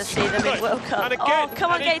set. We're going to see them in World Cup. And again, oh,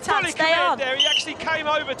 come on, Gaëtan, stay on. There. He actually came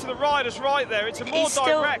over to the riders right there. It's a more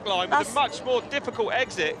direct line with a much more difficult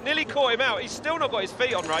exit. Nearly caught him out. He's still not got his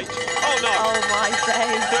feet on, Rach. Oh, no. Oh, my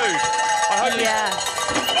days. Dude, I hope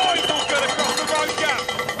he's all good across the road gap.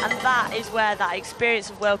 And that is where that experience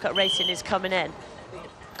of World Cup racing is coming in.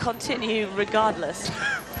 Continue regardless.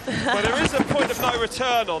 Well, there is a point of no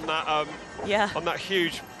return on that on that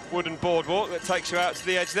huge wooden boardwalk that takes you out to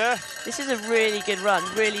the edge there. This is a really good run,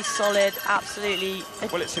 really solid, absolutely.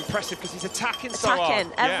 Well, it's impressive because he's attacking so hard.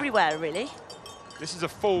 Everywhere, really. This is a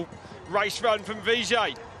full race run from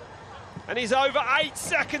Vige. And he's over 8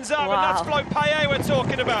 seconds up, and that's Flo Paye we're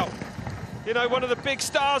talking about. You know, one of the big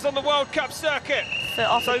stars on the World Cup circuit.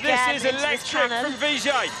 So this is electric from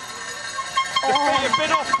Vige. The feet have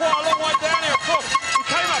been off quite a long way down here, of course. He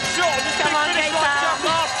came up short on this big finish line jump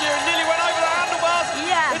last year and nearly went over the handlebars.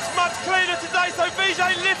 Yes. It's much cleaner today, so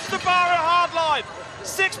Vige lifts the bar at hardline.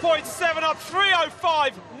 6.7 up,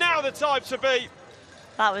 3:05, now the time to beat.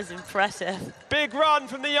 That was impressive. Big run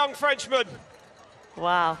from the young Frenchman.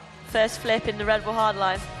 Wow, first flip in the Red Bull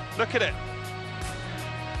Hardline. Look at it.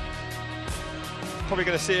 Probably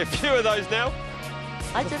going to see a few of those now.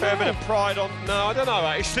 I don't know. A fair bit of pride on. No, I don't know.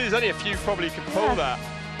 Actually, there's only a few probably can pull that.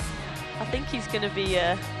 I think he's going to be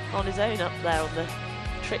on his own up there on the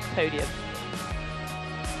trick podium.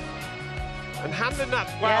 And handling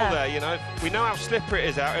that well there, you know, we know how slippery it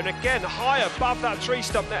is out, and again, high above that tree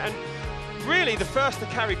stump there, and really the first to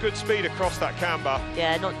carry good speed across that camber.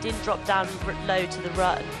 Yeah, didn't drop down low to the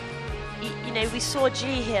rut. you know, we saw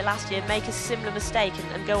Gee here last year make a similar mistake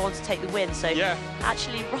and go on to take the win. So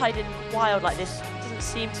actually riding wild like this doesn't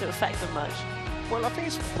seem to affect them much. Well, I think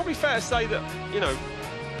it's probably fair to say that, you know,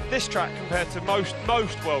 this track compared to most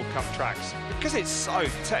World Cup tracks, because it's so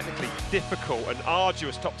technically difficult and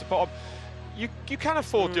arduous top to bottom, you can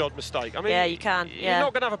afford the odd mistake. I mean, yeah, you can. You're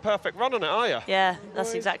not going to have a perfect run on it, are you? Yeah,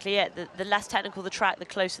 that's exactly it. The less technical the track, the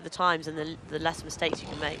closer the times and the less mistakes you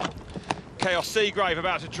can make. Chaos Seagrave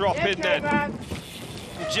about to drop in then.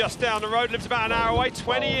 Just down the road, lives about an hour away,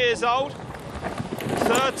 20 years old.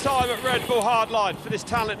 Third time at Red Bull Hardline for this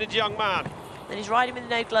talented young man. And he's riding with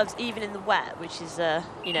no gloves even in the wet, which is,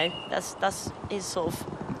 you know, that's his sort of,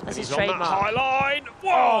 that's his trademark. On that high line,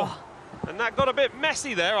 whoa! Oh. And that got a bit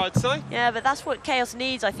messy there, I'd say. Yeah, but that's what Chaos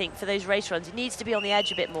needs, I think, for those race runs. He needs to be on the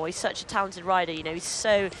edge a bit more. He's such a talented rider, you know. He's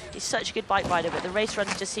such a good bike rider, but the race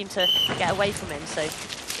runs just seem to get away from him. So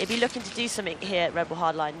he'd be looking to do something here at Red Bull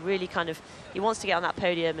Hardline. Really kind of, he wants to get on that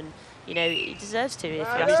podium, and you know, he deserves to, if you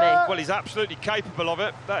ask me. Well, he's absolutely capable of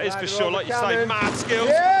it. That is for sure. Like you say, mad skills.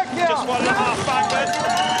 Just 1.5 back then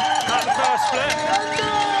at the first split.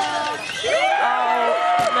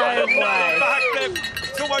 Oh, no way. Back then.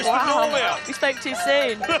 It's almost the norm here. We spoke too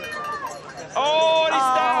soon. Oh, and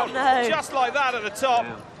he's down. No. Just like that at the top.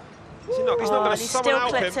 He's not going to someone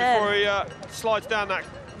help him before he slides down that.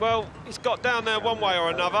 Well, he's got down there one way or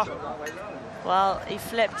another. Well, he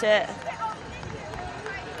flipped it.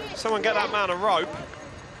 Someone get that man a rope.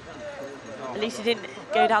 At least he didn't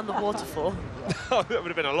go down the waterfall. That would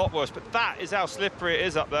have been a lot worse, but that is how slippery it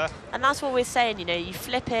is up there. And that's what we're saying, you know, you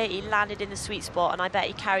flip it, he landed in the sweet spot, and I bet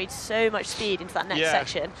he carried so much speed into that next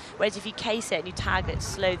section, whereas if you case it and you tag it,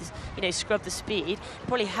 slow this, you know, scrub the speed, it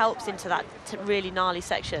probably helps into that really gnarly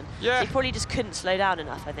section. Yeah. So he probably just couldn't slow down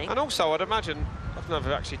enough, I think. And also, I'd imagine, I've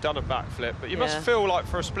never actually done a backflip, but you must feel like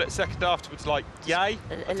for a split second afterwards, like, yay,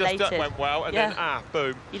 that went well, and then,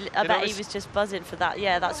 boom. I bet he was just buzzing for that,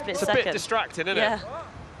 that split second. It's a bit distracting, isn't it?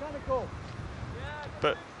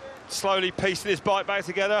 But slowly piecing his bike back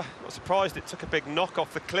together. Not surprised it took a big knock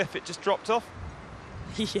off the cliff. It just dropped off.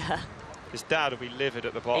 Yeah. His dad will be livid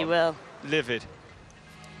at the bottom. He will. Livid.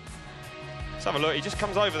 Let's have a look. He just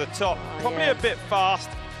comes over the top. Probably a bit fast.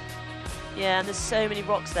 Yeah, and there's so many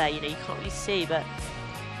rocks there, you know, you can't really see, but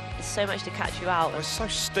there's so much to catch you out. It's so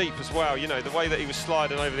steep as well, you know, the way that he was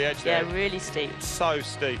sliding over the edge there. Yeah, really steep. It's so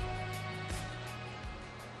steep.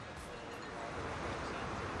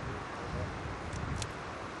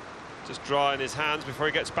 Just drying his hands before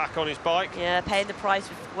he gets back on his bike. Yeah, paying the price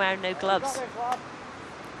with wearing no gloves.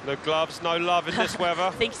 No gloves, no love in this weather. I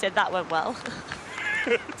think he said that went well.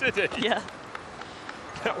 Did he? Yeah.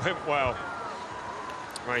 That went well.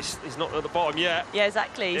 Well, he's not at the bottom yet. Yeah,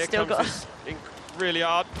 exactly. He's still got really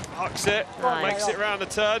hard, hucks it, makes it round the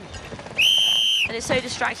turn. And it's so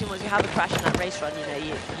distracting once you have a crash in that race run, you know,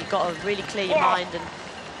 you've got to really clear your mind and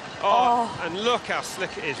and look how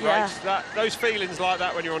slick it is, right? Those feelings like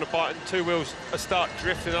that when you're on a bike and two wheels start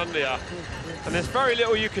drifting under you. And there's very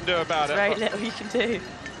little you can do about it. Very little you can do.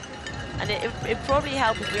 And it'd probably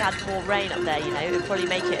help if we had more rain up there, you know, it'd probably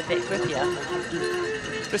make it a bit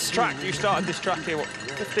grippier. This track, you started this track here, what,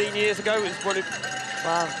 15 years ago?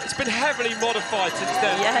 Wow. It's been heavily modified since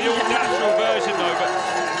then. The all-natural version, though, but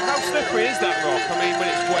how slippery is that rock? I mean, when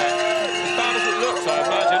it's wet. As bad as it looks, I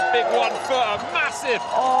imagine. Big one-footer, massive,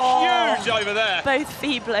 huge over there. Both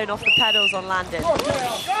feet blown off the pedals on landing.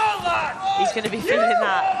 He's going to be feeling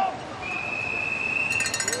that.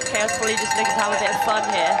 Chaos probably just looking to have a bit of fun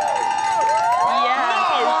here. Yeah.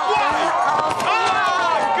 No way!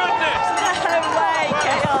 Oh, goodness! No way,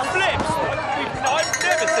 Chaos. Flips! I've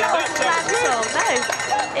never seen that.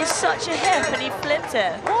 No, it's such a hip and he flipped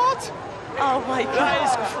it. What? Oh my God. That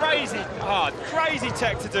is crazy hard, crazy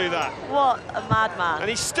tech to do that. What a madman. And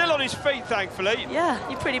he's still on his feet, thankfully. Yeah,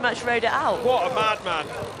 he pretty much rode it out. What a madman.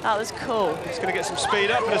 That was cool. He's going to get some speed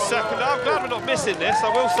up in a second. I'm glad we're not missing this, I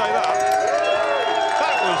will say that.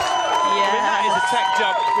 That was, I mean, that is a tech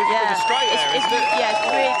jump with a straight there, isn't it? Yeah, it's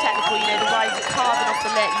really technical. You know, the riders are carving off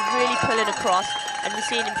the lip, you're really pulling across. And we've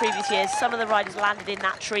seen in previous years, some of the riders landed in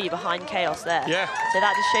that tree behind Chaos there. Yeah. So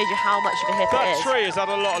that just shows you how much of a hip it is. That tree has had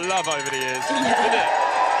a lot of love over the years, isn't it?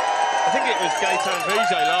 I think it was Gaetan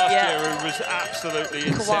Vijay last year who was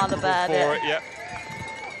absolutely inseparable for it. Yeah.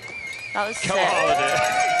 That was sick. Koala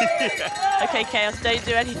did. Okay, Chaos, don't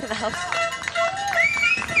do anything else.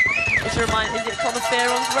 It's a reminder, is it Conor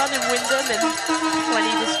Fearon's run in Wyndham and when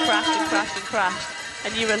he just crashed and crashed and crashed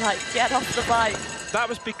and you were like, get off the bike. That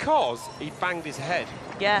was because he banged his head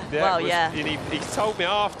Yeah, well, yeah. And he told me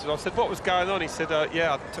after. I said, what was going on? He said,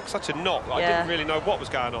 yeah, I took such a knock. I didn't really know what was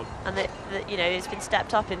going on. And, you know, it's been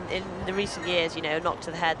stepped up in the recent years, you know, knock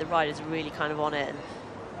to the head. The riders are really kind of on it. And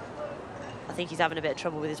I think he's having a bit of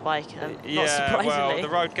trouble with his bike, not surprisingly. Well, the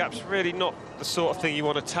road gap's really not the sort of thing you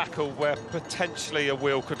want to tackle where potentially a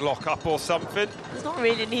wheel could lock up or something. There's not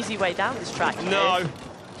really an easy way down this track. No.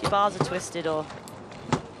 If your bars are twisted or...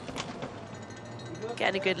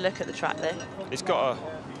 Getting a good look at the track there.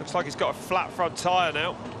 Looks like he's got a flat front tyre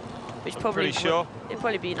now. Which I'm probably pretty sure. It'd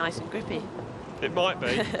probably be nice and grippy. It might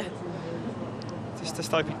be.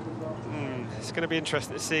 just hoping. It's going to be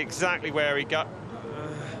interesting to see exactly where he got.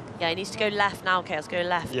 Yeah, he needs to go left now, Chaos. Go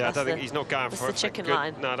left. Yeah, I don't think he's not going for it. That's the chicken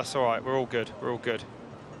line. No, that's all right. We're all good. We're all good.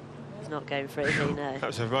 He's not going for it, is he? No. That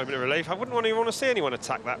was a moment of relief. I wouldn't want to see anyone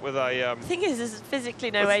attack that with a... The thing is, there's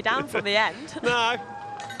physically no way down from the end. No.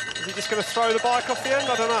 Is he just going to throw the bike off the end?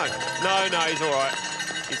 I don't know. No, he's all right.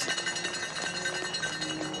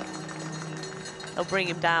 They'll bring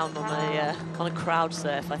him down on a crowd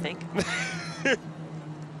surf, I think.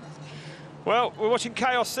 Well, we're watching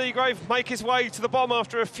Chaos Seagrave make his way to the bottom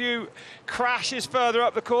after a few crashes further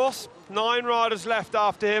up the course. 9 riders left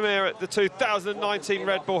after him here at the 2019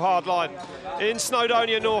 Red Bull Hardline in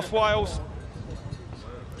Snowdonia, North Wales.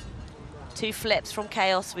 2 flips from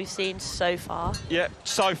Chaos we've seen so far. Yeah,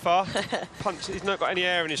 so far. He's not got any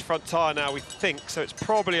air in his front tyre now, we think, so it's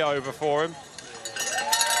probably over for him.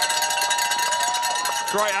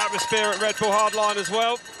 Great atmosphere at Red Bull Hardline as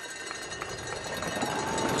well.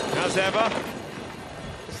 As ever.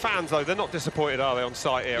 The fans, though, they're not disappointed, are they, on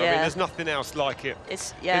site here? Yeah. I mean, there's nothing else like it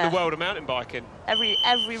in the world of mountain biking.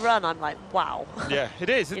 Every run, I'm like, wow. Yeah, it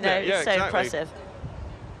is, isn't it? Yeah, it's so impressive.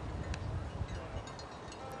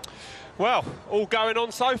 Well, all going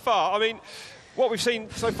on so far. I mean, what we've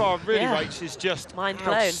seen so far really, Rach, is just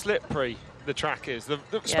how slippery the track is.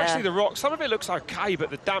 Especially the rocks. Some of it looks okay, but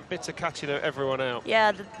the damp bits are catching everyone out.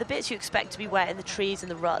 Yeah, the bits you expect to be wet in the trees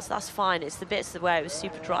and the ruts, that's fine. It's the bits where it was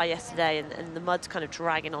super dry yesterday and the mud's kind of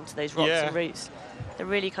dragging onto those rocks and roots. They're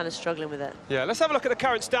really kind of struggling with it. Yeah, let's have a look at the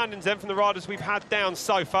current standings then from the riders we've had down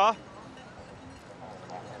so far.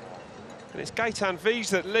 And it's Gaetan Vies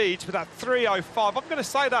that leads with that 3:05. I'm going to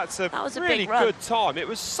say that was a really good time. It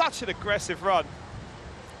was such an aggressive run.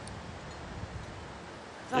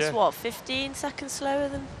 That's what, 15 seconds slower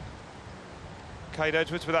than... Cade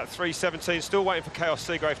Edwards with that 3:17, still waiting for Chaos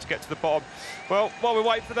Seagrave to get to the bottom. Well, while we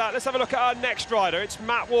wait for that, let's have a look at our next rider. It's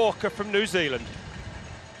Matt Walker from New Zealand.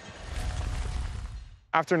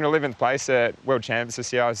 After an 11th place at World Champs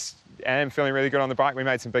this year, I am feeling really good on the bike. We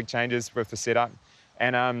made some big changes with the setup.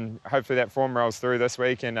 And hopefully that form rolls through this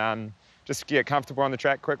week and just get comfortable on the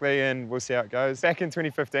track quickly and we'll see how it goes. Back in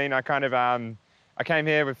 2015, I kind of, I came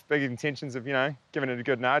here with big intentions of, you know, giving it a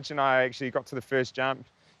good nudge, and I actually got to the first jump,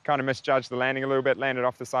 kind of misjudged the landing a little bit, landed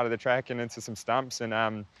off the side of the track and into some stumps, and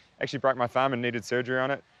actually broke my thumb and needed surgery on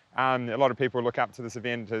it. A lot of people look up to this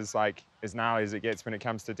event as gnarly as it gets when it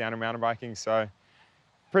comes to downhill mountain biking, so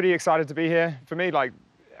pretty excited to be here. For me,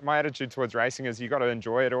 my attitude towards racing is you got to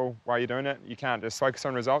enjoy it all while you're doing it. You can't just focus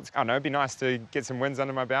on results. I don't know, it'd be nice to get some wins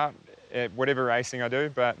under my belt at whatever racing I do,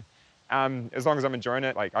 but as long as I'm enjoying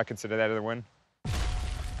it, I consider that a win.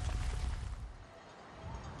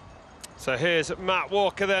 So here's Matt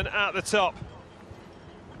Walker then at the top.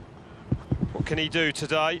 What can he do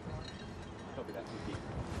today?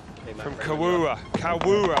 From Kauai,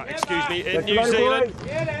 excuse me, in New Zealand.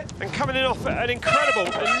 And coming in off an incredible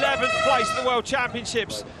 11th place at the World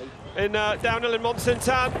Championships in downhill in Mont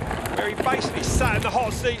Saint-Anne, where he basically sat in the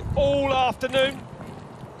hot seat all afternoon.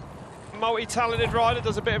 Multi-talented rider,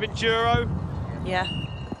 does a bit of enduro. Yeah,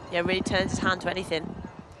 really turns his hand to anything.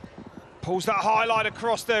 Pulls that high line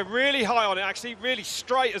across there, really high on it, actually, really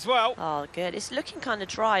straight as well. Oh, good. It's looking kind of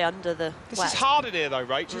dry under the This is hard in here, though,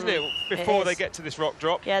 Rach, isn't it? Before they get to this rock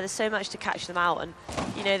drop. Yeah, there's so much to catch them out, and,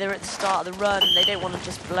 you know, they're at the start of the run, and they don't want to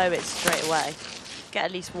just blow it straight away. Get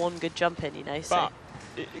at least one good jump in, you know. So.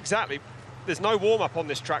 But, exactly. There's no warm-up on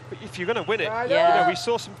this track, but if you're going to win it, you know, we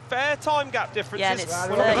saw some fair time gap differences. Yeah, and it's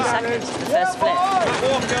 30 seconds to the first split.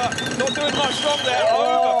 Walker not doing much wrong there.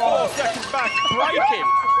 Over 4 seconds back, braking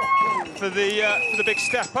for the big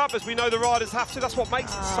step up, as we know the riders have to. That's what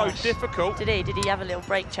makes it so difficult. Did he have a little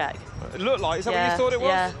brake check? It looked like. Is that what you thought it was?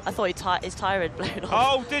 Yeah, I thought his tyre had blown off.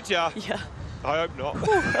 Oh, did you? Yeah. I hope not.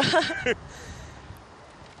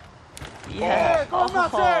 Yeah.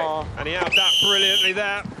 Oh. And he had that brilliantly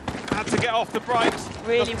there. Had to get off the brakes.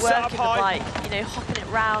 Really working the bike, you know, hopping it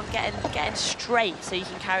round, getting straight, so he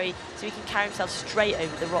can carry himself straight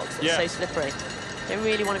over the rocks that are so slippery. Don't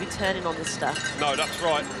really want to be turning on this stuff. No, that's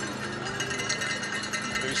right.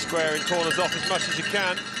 He's squaring corners off as much as you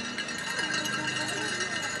can.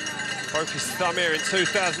 Broke his thumb here in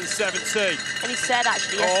 2017. And he said,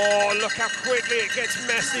 actually... Oh, look how quickly it gets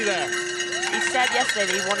messy there. He said yesterday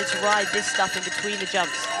that he wanted to ride this stuff in between the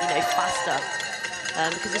jumps, you know, faster.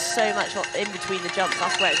 Because there's so much in between the jumps.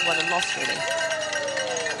 That's where it's won and lost, really.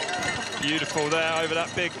 Beautiful there over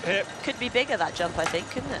that big hip. Could be bigger, that jump, I think,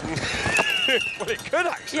 couldn't it? Well, it could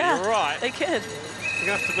actually, yeah, you're right. They could. We're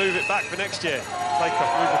going to have to move it back for next year.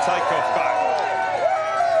 Takeoff, move the takeoff back.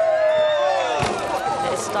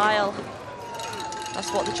 Bit of style.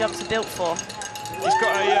 That's what the jumps are built for. He's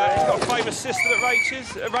got a famous sister that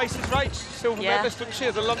races Rach, silver medalist, wasn't she,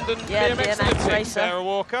 as a London BMX Olympic, Sarah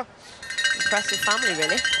Walker. Impressive family,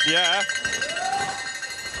 really. Yeah.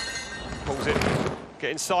 Pulls it,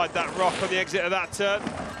 get inside that rock on the exit of that turn.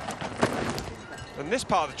 And this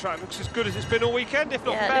part of the track looks as good as it's been all weekend, if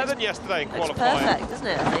not better than yesterday in qualifying. Perfect, doesn't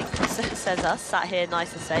it, I think? Says us, sat here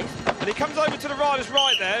nice and safe. And he comes over to the rider's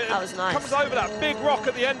right there. That was nice. Comes over that big rock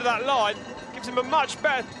at the end of that line, gives him a much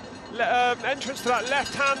better entrance to that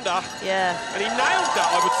left-hander. Yeah. And he nailed that,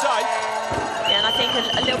 I would say. Yeah, and I think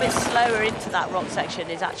a little bit slower into that rock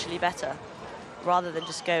section is actually better, rather than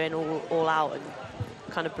just going all out and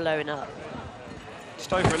kind of blowing up.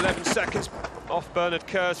 Just over 11 seconds off Bernard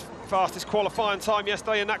Kerr's fastest qualifying time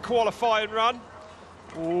yesterday in that qualifying run.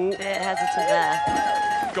 Ooh. Bit hesitant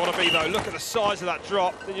there. Got to be, though. Look at the size of that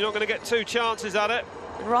drop. And you're not going to get two chances at it.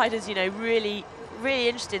 The riders, you know, really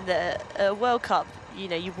interesting that a World Cup, you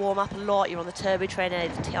know, you warm up a lot, you're on the turbo trainer,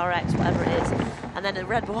 the TRX, whatever it is. And then at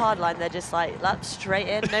Red Bull Hardline, they're just like, that's straight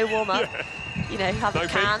in, no warm-up. Yeah. You know, have no the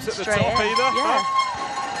can beeps at the straight top in. either. Yeah.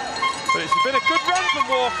 But it's been a good run from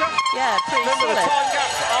Walker. Yeah, pretty Remember, solid. the time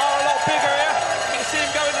gaps are a lot bigger here. You can see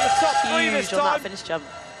him go into the top three this Huge on time. that finish jump.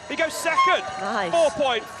 He goes second. Nice.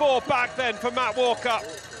 4.4 back then for Matt Walker.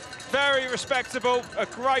 Very respectable. A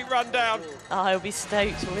great run down. Oh, he'll be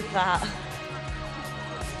stoked with that.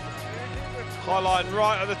 Highline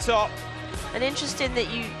right at the top. And interesting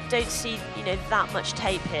that you don't see, you know, that much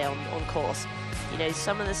tape here on course. You know,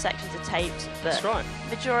 some of the sections are taped, but That's right.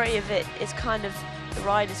 the majority of it is kind of, the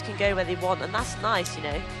riders can go where they want, and that's nice, you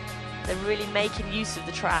know. They're really making use of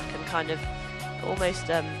the track and kind of almost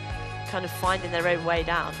kind of finding their own way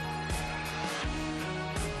down.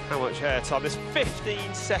 How much air time? There's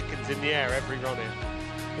 15 seconds in the air every run in.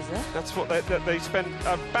 Is there? That's what they spend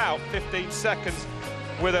about 15 seconds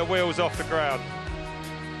with their wheels off the ground.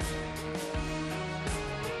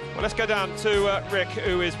 Well, let's go down to Rick,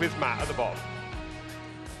 who is with Matt at the bottom.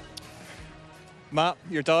 Matt,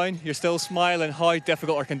 you're down. You're still smiling. How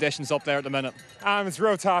difficult are conditions up there at the minute? It's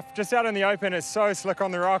real tough. Just out in the open, it's so slick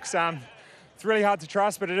on the rocks. It's really hard to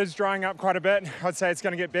trust, but it is drying up quite a bit. I'd say it's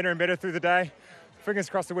going to get better and better through the day. Fingers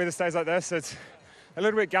crossed the weather stays like this. It's a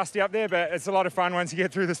little bit gusty up there, but it's a lot of fun once you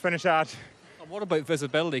get through this finish out. And what about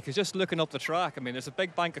visibility? Because just looking up the track, I mean, there's a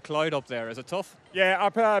big bank of cloud up there. Is it tough? Yeah,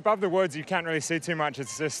 up above the woods, you can't really see too much.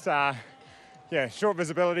 It's just, yeah, short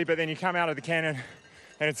visibility, but then you come out of the canyon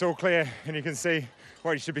and it's all clear and you can see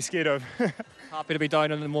what you should be scared of. Happy to be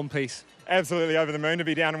down in one piece. Absolutely over the moon to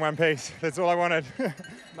be down in one piece. That's all I wanted.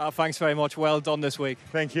 Matt, thanks very much. Well done this week.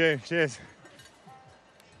 Thank you. Cheers.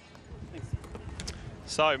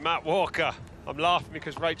 So, Matt Walker. I'm laughing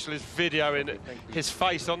because Rachel is videoing his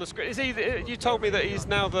face on the screen. Is he? You told me that he's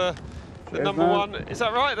now the number one. Is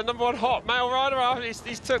that right? The number one hot male rider.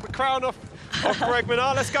 He's took the crown off Greg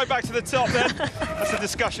Minard. Let's go back to the top then. That's a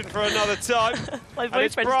discussion for another time. My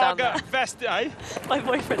boyfriend's down there. My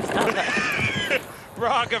boyfriend's down there.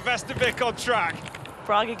 Braga Vestovic on track.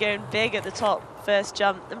 Braga going big at the top, first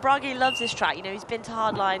jump. And Braga loves this track. You know, he's been to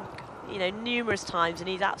Hardline, you know, numerous times, and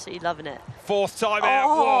he's absolutely loving it. Fourth time out.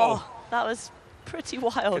 Whoa. That was pretty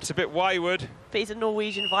wild. It's a bit wayward. But he's a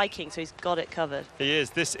Norwegian Viking, so he's got it covered. He is.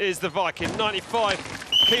 This is the Viking. 95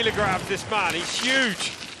 kilograms, this man. He's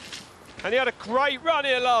huge. And he had a great run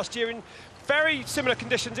here last year in very similar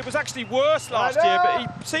conditions. It was actually worse last year, but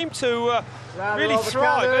he seemed to really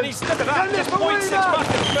thrive. And he's, look at that, just 0.6 back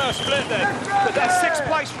in the first split then. But that sixth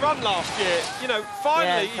place run last year, you know,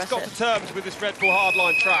 finally he's got to terms with this Red Bull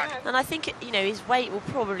Hardline track. And I think, you know, his weight will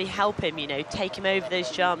probably help him, you know, take him over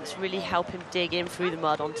those jumps, really help him dig in through the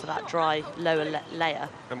mud onto that dry lower layer.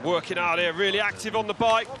 And working out here, really active on the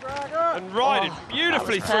bike and riding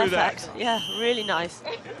beautifully through there. Yeah, really nice.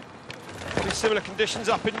 Pretty similar conditions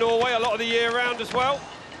up in Norway a lot of the year round as well.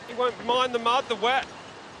 He won't mind the mud, the wet.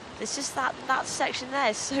 It's just that section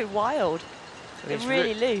there is so wild. It's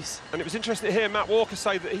really loose. And it was interesting to hear Matt Walker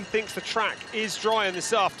say that he thinks the track is drying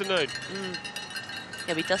this afternoon.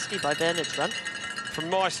 He'll be dusty by Bernard's run. From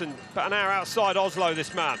Meissen, about an hour outside Oslo,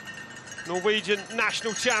 this man. Norwegian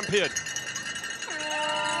national champion.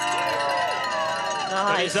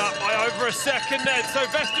 And he's up by over a second then, so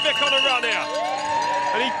Vestovic on a run here.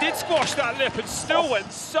 And he did squash that lip and still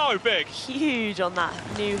went so big. Huge on that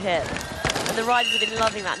new hip. And the riders have been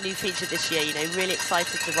loving that new feature this year, you know, really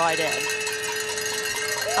excited to ride it.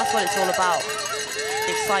 And that's what it's all about,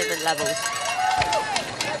 the excitement levels.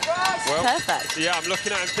 Well, perfect. Yeah, I'm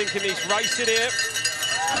looking at him thinking he's racing here.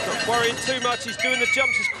 Not worrying too much, he's doing the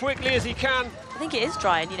jumps as quickly as he can. I think it is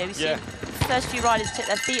drying, you know, we've seen the first few riders take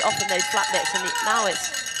their feet off in those flat bits, and now it's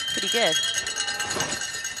pretty good.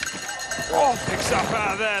 Oh, picks up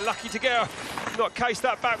out of there, lucky to go. Not case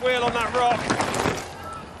that back wheel on that rock.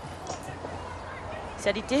 He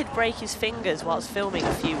said he did break his fingers whilst filming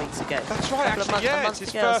a few weeks ago. That's right, actually, yeah, it's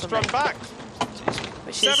his first run back.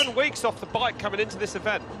 Which 7 weeks off the bike coming into this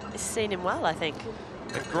event. It's seen him well, I think.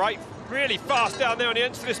 And great, really fast down there on the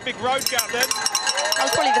end to this big road gap then. That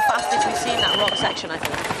was probably the fastest we've seen that rock section, I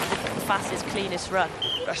think. The fastest, cleanest run.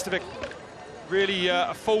 Vestovic, really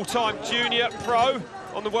a full-time junior pro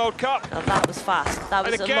on the World Cup. Oh, that was fast. That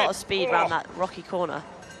was again, a lot of speed around that rocky corner.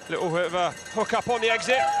 Little bit of a hook up on the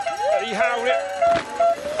exit, but he held it.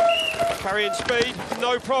 Carrying speed,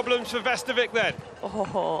 no problems for Vestovic then.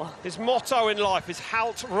 Oh. His motto in life is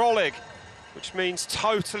halt rollig, which means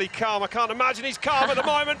totally calm. I can't imagine he's calm at the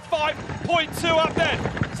moment. 5.2 up then.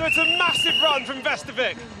 So it's a massive run from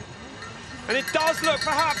Vestovic. And it does look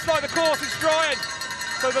perhaps like the course is drying.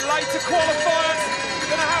 So the later qualifiers are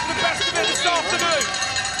going to have the best of it this afternoon.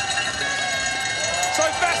 So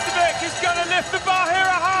Vestovic is going to lift the bar here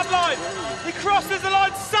at Hardline. He crosses the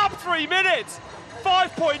line sub 3 minutes.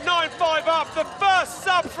 5.95 up, the first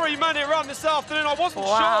sub 3 minute run this afternoon. I wasn't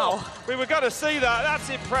sure we were going to see that. That's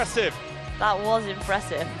impressive. That was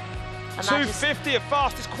impressive. And 250 at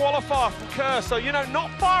fastest qualifier from Kerr, so you know,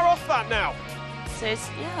 not far off that now. So it's,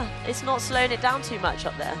 it's not slowing it down too much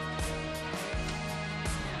up there.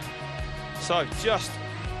 So just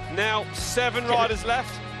now 7 riders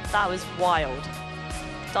left. That was wild.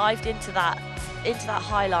 Dived into that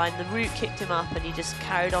high line, the route kicked him up and he just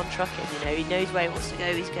carried on trucking, you know, he knows where he wants to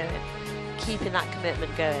go, he's going, keeping that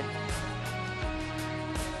commitment going.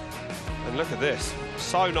 And look at this,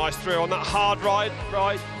 so nice through on that hard line,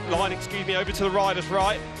 excuse me, over to the rider's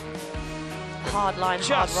right. Hard line, just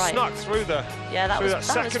hard right. snuck through the that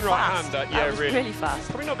second was right-hander. Yeah, really fast.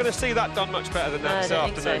 Probably not going to see that done much better than that this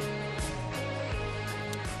afternoon. So.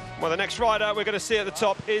 Well, the next rider we're going to see at the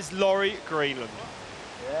top is Laurie Greenland.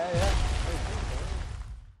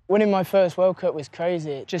 Winning my first World Cup was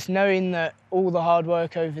crazy. Just knowing that all the hard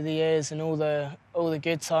work over the years and all the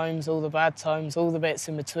good times, all the bad times, all the bits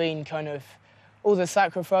in between, kind of all the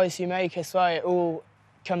sacrifice you make as well, it all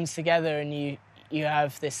comes together and you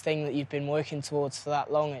have this thing that you've been working towards for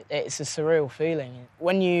that long. It's a surreal feeling.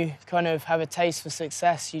 When you kind of have a taste for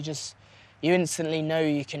success, you instantly know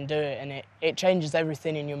you can do it, and it changes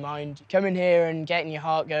everything in your mind. Coming here and getting your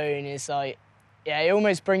heart going is like, it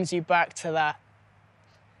almost brings you back to that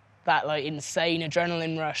like insane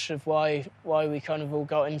adrenaline rush of why we kind of all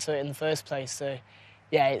got into it in the first place. So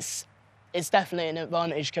yeah, it's definitely an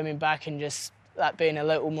advantage coming back and just that being a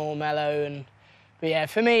little more mellow. But yeah,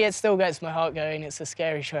 for me, it still gets my heart going. It's a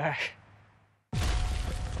scary track.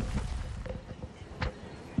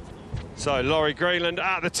 So Laurie Greenland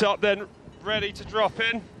at the top then, ready to drop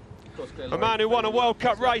in. A man who won a World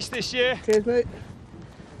Cup race this year. Cheers, mate.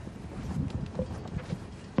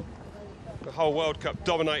 The whole World Cup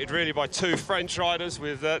dominated really by 2 French riders,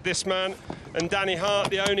 with this man and Danny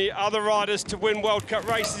Hart, the only other riders to win World Cup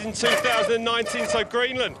races in 2019. So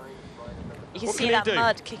Greenland, you can see that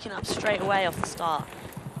mud kicking up straight away off the start.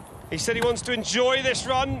 He said he wants to enjoy this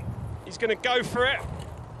run. He's going to go for it,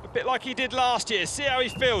 a bit like he did last year. See how he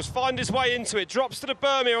feels, find his way into it. Drops to the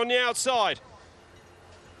berm here on the outside.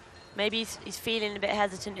 Maybe he's feeling a bit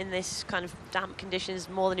hesitant in this kind of damp conditions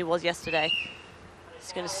more than he was yesterday.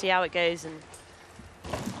 He's going to see how it goes, and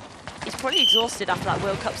he's probably exhausted after that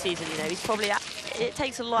World Cup season. You know, he's probably it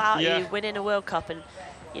takes a lot out of you winning a World Cup, and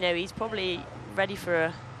you know he's probably ready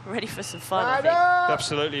for some fun. I think.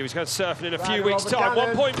 Absolutely, he was going surfing in a few weeks' time.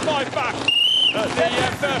 1.5 back at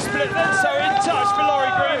the first split, then so in touch for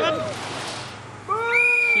Laurie Greenland.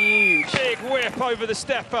 Huge, big whip over the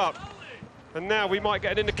step up, and now we might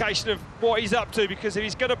get an indication of what he's up to, because if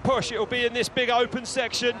he's going to push, it'll be in this big open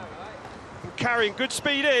section. Carrying good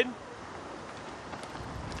speed in.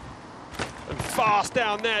 And fast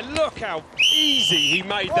down there. Look how easy he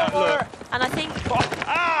made that look. And I think...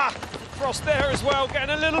 Frost there as well, getting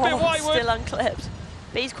a little bit wayward. Still unclipped.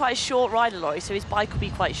 But he's quite a short rider, Laurie, so his bike will be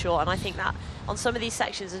quite short. And I think that on some of these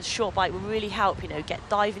sections, and short bike will really help, you know, get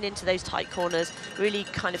diving into those tight corners, really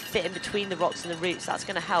kind of fit in between the rocks and the roots. That's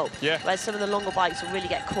going to help. Yeah. Whereas some of the longer bikes will really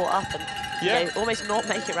get caught up and you know, almost not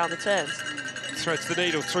make it around the turns. Threads the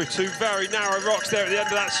needle through 2 very narrow rocks there at the end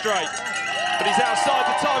of that straight. But he's outside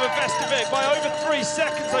the time of Vestervik by over 3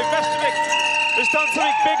 seconds. So Vestervik has done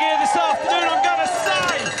something big here this afternoon, I'm going to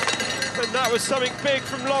say. And that was something big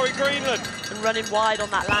from Laurie Greenland. And running wide on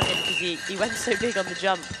that landing because he went so big on the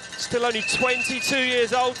jump. Still only 22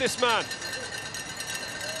 years old, this man.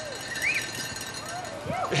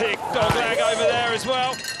 Big dog leg over there as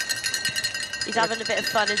well. He's having a bit of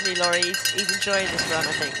fun, isn't he, Laurie? He's enjoying this run,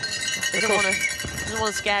 I think. Doesn't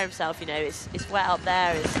want to scare himself, you know. It's wet up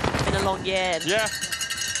there. It's been a long year. Yeah.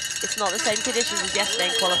 It's not the same conditions as yesterday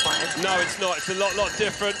in qualifying. No, it's not. It's a lot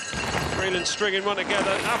different. Greenland stringing one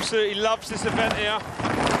together. Absolutely loves this event here.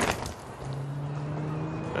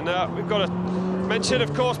 And we've got to mention,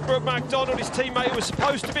 of course, Brooke MacDonald, his teammate, who was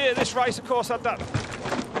supposed to be at this race, of course, had that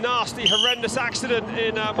nasty, horrendous accident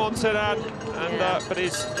in Montserrat. And but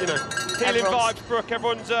he's, you know, healing vibes, Brooke.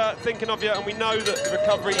 Everyone's thinking of you, and we know that the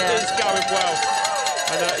recovery is going well.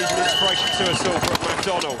 And he's an inspiration to us all, Brooke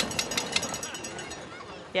MacDonald.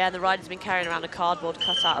 Yeah, and the rider's been carrying around a cardboard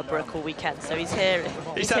cutout of Brooke all weekend, so he's here.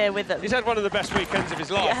 He's here with them. He's had one of the best weekends of his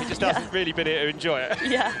life. He just hasn't really been here to enjoy it.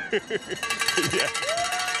 Yeah. Yeah.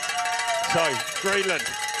 So Greenland,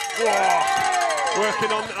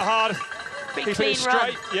 working on hard, keeping it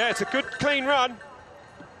straight. Yeah, it's a good, clean run.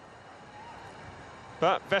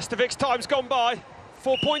 But Vestervik's time's gone by.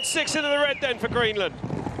 4.6 into the red then for Greenland.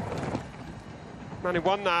 Man who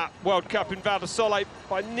won that World Cup in Val di Sole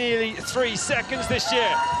by nearly 3 seconds this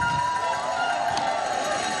year.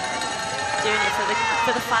 Doing it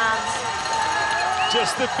for the fans.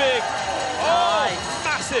 Just the big,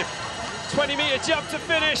 massive 20-metre jump to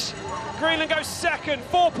finish. Greenland goes second,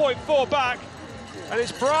 4.4 back. And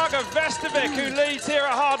it's Braga Vestervik who leads here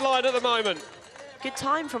at Hardline at the moment. Good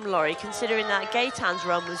time from Laurie, considering that Gaetan's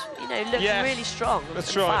run was, you know, looked really strong and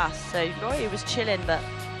fast. So Laurie was chilling, but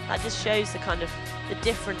that just shows the kind of the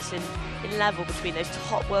difference in level between those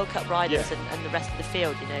top World Cup riders and the rest of the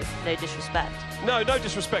field, you know, no disrespect. No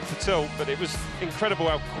disrespect at all, but it was incredible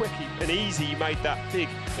how quick and easy he made that big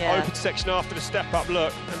open section after the step-up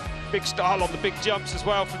look. And big style on the big jumps as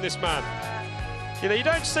well from this man. You know, you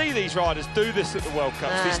don't see these riders do this at the World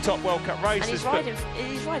Cups, these top World Cup races. And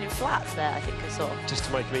he's riding flats there, I think I saw. Just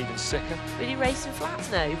to make him even sicker. Will he race in flats?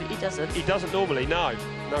 No, he doesn't. He doesn't normally, no.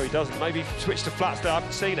 No, he doesn't. Maybe switch to flats that I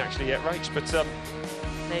haven't seen actually yet, Rach, but...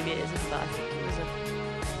 maybe it isn't, but I think it isn't.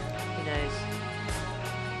 Who knows?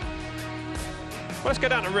 Well, let's go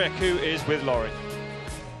down to Rick, who is with Laurie.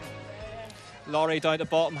 Laurie down to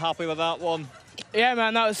bottom, happy with that one. Yeah,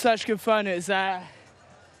 man, that was such good fun. It was,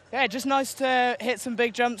 yeah, just nice to hit some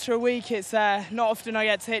big jumps for a week. It's not often I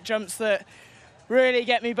get to hit jumps that really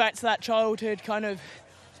get me back to that childhood kind of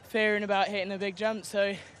fearing about hitting a big jump.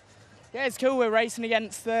 So, yeah, it's cool. We're racing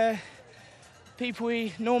against the people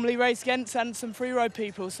we normally race against and some free ride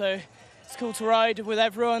people. So it's cool to ride with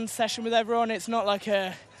everyone, session with everyone. It's not like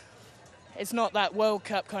it's not that World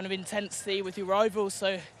Cup kind of intensity with your rivals.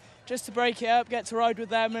 So just to break it up, get to ride with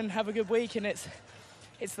them and have a good week, and it's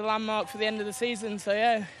the landmark for the end of the season. So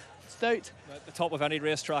yeah, stoked. At the top of any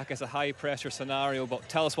racetrack is a high pressure scenario, but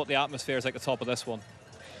tell us what the atmosphere is like at the top of this one.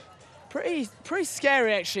 Pretty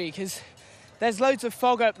scary actually, because there's loads of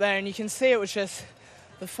fog up there, and you can see it was just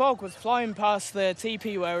the fog was flying past the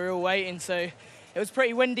teepee where we were all waiting. So it was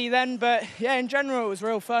pretty windy then, but yeah, in general it was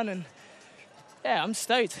real fun, and yeah, I'm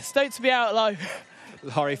stoked to be out alive.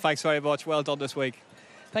 Laurie, thanks very much. Well done this week.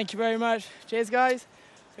 Thank you very much. Cheers, guys.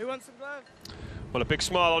 Who wants some gloves? Well, a big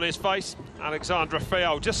smile on his face. Alexandra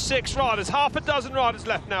Fayol. Just 6 riders, half a dozen riders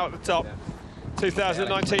left now at the top.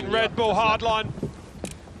 2019 Red Bull Hardline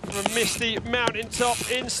from a misty mountaintop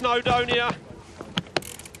in Snowdonia.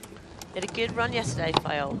 Did a good run yesterday,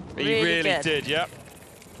 Fayol. He really did, yeah.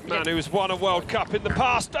 Man who's won a World Cup in the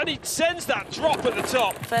past, and he sends that drop at the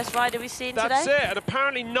top. First rider we've seen today. That's it, and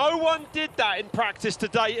apparently no one did that in practice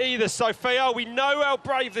today either. So Fayol, we know how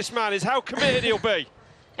brave this man is, how committed he'll be.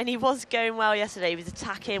 And he was going well yesterday. He was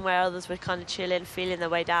attacking where others were kind of chilling, feeling their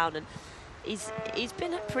way down. And he's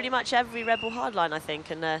been at pretty much every Red Bull Hardline, I think.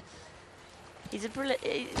 And he's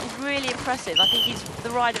really impressive. I think he's the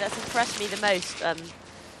rider that's impressed me the most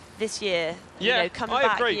this year. Yeah, you know, coming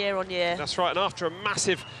back year on year. That's right, and after a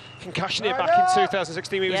massive concussion here back in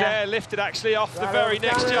 2016, he was airlifted actually off the very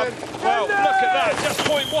next jump. Well, look at that, just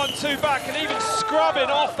 0.12 back, and even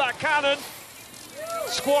scrubbing off that cannon.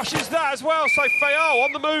 Squashes that as well, so Fayol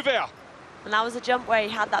on the move here. And that was a jump where he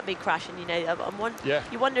had that big crash, and you know,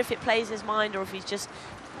 you wonder if it plays in his mind or if he's just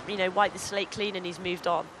you know, wiped the slate clean and he's moved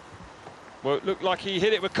on. Well, it looked like he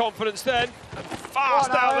hit it with confidence then. And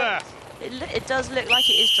fast out there. It does look like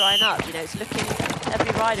it is drying up, you know, it's looking,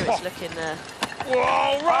 every rider is looking...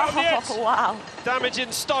 Whoa, right on the edge. Oh, wow.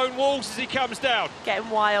 Damaging stone walls as he comes down. Getting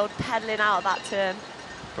wild, pedalling out of that turn.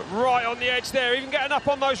 But right on the edge there, even getting up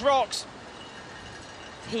on those rocks.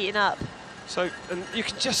 Heating up. So, and you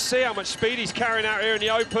can just see how much speed he's carrying out here in the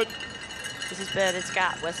open. This is Bernard's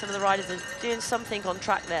Gap, where some of the riders are doing something on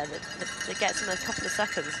track there that gets them a couple of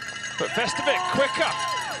seconds. But Vestovic quicker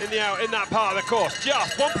in that part of the course.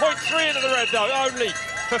 Just 1.3 into the red though, only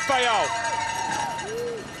for Fayol.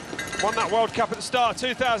 Won that World Cup at the start of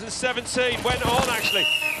 2017. Went on actually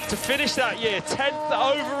to finish that year 10th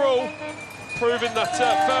overall, proving that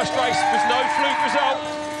first race was no fluke result.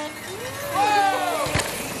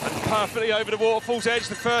 And perfectly over the waterfall's edge,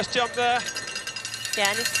 the first jump there. Yeah,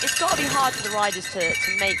 and it's got to be hard for the riders to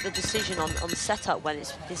make the decision on the setup when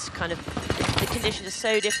it's this kind of, the conditions are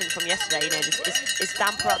so different from yesterday. You know, it's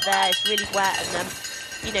damper up there, it's really wet, and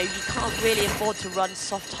you know, you can't really afford to run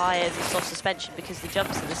soft tyres and soft suspension because the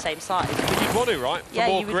jumps are the same size. But you'd want to, right? For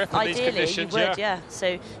more grip in these conditions, you would, yeah.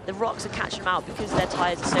 So the rocks are catching them out because their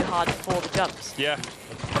tyres are so hard for the jumps. Yeah.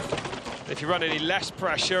 If you run any less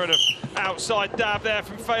pressure and an outside dab there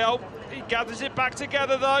from Fayol, he gathers it back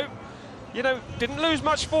together though. You know, didn't lose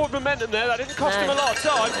much forward momentum there. That didn't cost him a lot of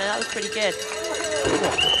time. No, that was pretty good.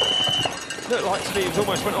 Looked like to me he was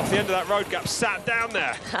almost went off the end of that road gap, sat down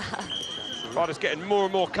there. Rider's getting more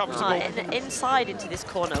and more comfortable. Right, and inside into this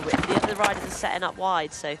corner, with the other riders are setting up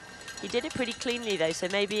wide, so he did it pretty cleanly though. So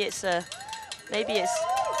maybe it's you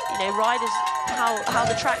know, riders, how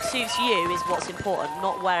the track suits you is what's important,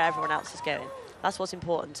 not where everyone else is going. That's what's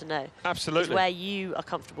important to know. Absolutely. It's where you are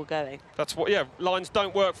comfortable going. That's what, yeah, lines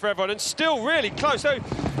don't work for everyone, and still really close. So,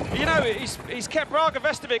 you know, he's kept Braga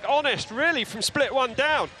Vestovic honest, really, from split one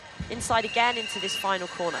down. Inside again into this final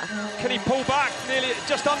corner. Can he pull back nearly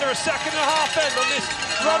just under a second and a half then on this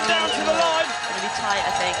run down to the line? It's going to be tight,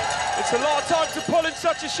 I think. It's a lot of time to pull in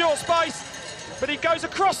such a short space, but he goes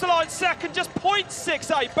across the line second, just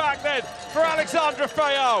 0.68 back then for Alexandre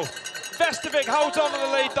Fayol. Vestovic holds on to the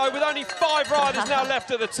lead though, with only 5 riders now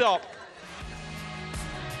left at the top.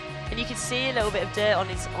 And you can see a little bit of dirt on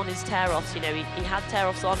his tear-offs. You know, he had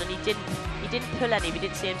tear-offs on and he didn't pull any. We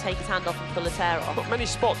didn't see him take his hand off and pull a tear off. Not many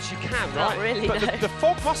spots you can, right? Not really, but no. the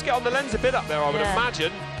fog must get on the lens a bit up there, I would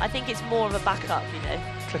imagine. I think it's more of a backup, you know.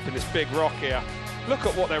 Clipping this big rock here. Look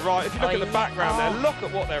at what they're riding. If you look at the background there, look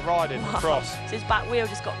at what they're riding across. So his back wheel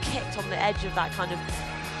just got kicked on the edge of that kind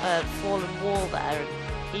of fallen wall there, and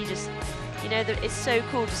he just, you know, it's so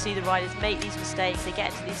cool to see the riders make these mistakes. They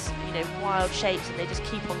get into these, you know, wild shapes and they just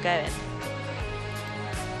keep on going.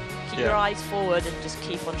 Keep your eyes forward and just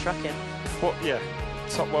keep on trucking. Well, yeah,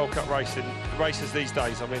 top World Cup racing, races these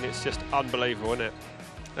days, I mean, it's just unbelievable, isn't it?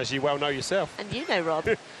 As you well know yourself. And you know, Rob.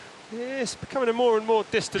 Yeah, it's becoming a more and more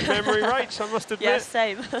distant memory, Rach, I must admit. Yeah,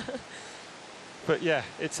 same. But yeah,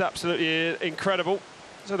 it's absolutely incredible.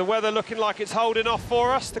 So the weather looking like it's holding off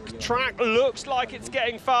for us. The track looks like it's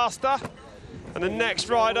getting faster. And the next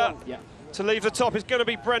rider to leave the top is going to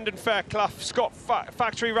be Brendan Fairclough, Scott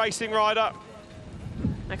Factory Racing rider.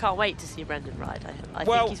 I can't wait to see Brendan ride. I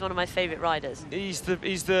think he's one of my favourite riders. He's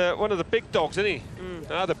one of the big dogs, isn't he?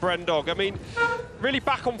 The Bren dog. I mean, really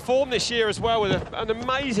back on form this year as well, with an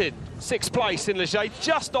amazing 6th place in Leger,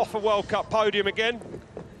 just off a World Cup podium again.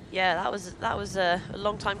 Yeah, that was a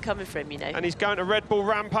long time coming for him, you know. And he's going to Red Bull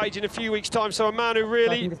Rampage in a few weeks' time, so a man who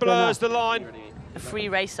really blurs the line. A free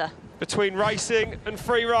racer. Between racing and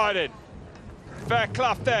free riding.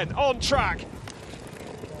 Fairclough then, on track.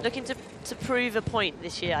 Looking to prove a point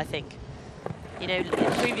this year, I think. You know, in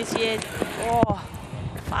the previous year,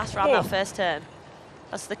 fast around that first turn.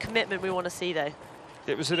 That's the commitment we want to see, though.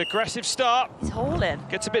 It was an aggressive start. He's hauling.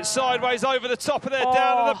 Gets a bit sideways over the top of there,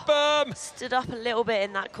 down to the berm. Stood up a little bit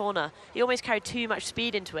in that corner. He almost carried too much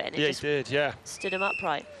speed into it. And he did, yeah. Stood him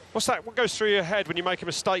upright. What's that? What goes through your head when you make a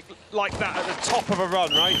mistake like that at the top of a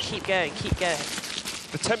run, right? Keep going, keep going.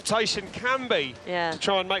 The temptation can be to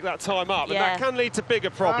try and make that time up, and that can lead to bigger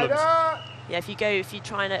problems. Yeah, if you're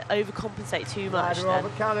trying to overcompensate too much, then...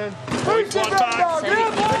 Point one back. So he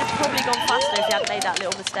would have probably gone faster if he hadn't made that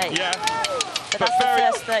little mistake. Yeah. But that's the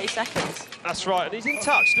first 30 seconds. That's right, and he's in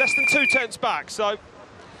touch, less than 2/10 back, so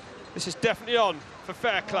this is definitely on for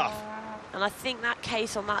Fairclough. And I think that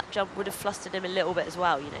case on that jump would have flustered him a little bit as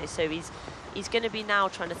well, you know, so he's going to be now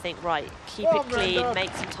trying to think, right, keep it clean,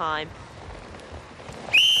 make some time.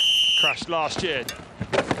 Crashed last year.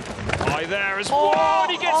 High there as well,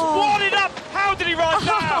 he gets wadded up. How did he ride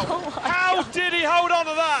that out? How did he hold on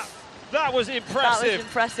to that? That was impressive. That was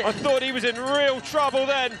impressive. I thought he was in real trouble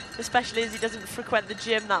then. Especially as he doesn't frequent the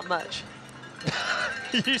gym that much.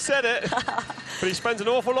 You said it. But he spends an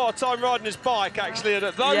awful lot of time riding his bike, actually, and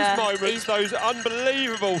at those moments, those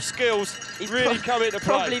unbelievable skills really come into play.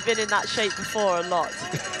 Probably been in that shape before a lot.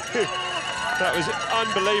 That was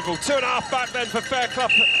unbelievable. 2.5 back then for Fairclough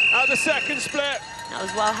at the second split. That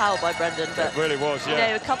was well held by Brendan. But it really was, yeah.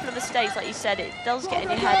 You know, a couple of mistakes, like you said, it does get in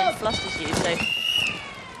your head and flusters you. So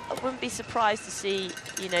I wouldn't be surprised to see,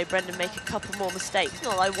 you know, Brendan make a couple more mistakes.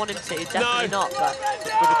 Not that I want him to, definitely not. But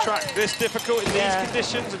with a track this difficult in these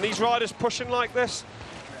conditions and these riders pushing like this,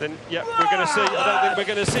 then yeah, we're going to see. I don't think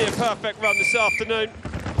we're going to see a perfect run this afternoon.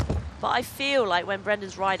 But I feel like when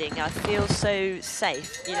Brendan's riding, I feel so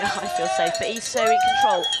safe. You know, I feel safe, but he's so in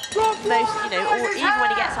control. Most, you know, or even when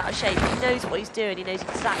he gets out of shape, he knows what he's doing. He knows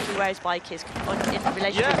exactly where his bike is in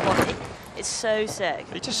relation to his body. It's so sick.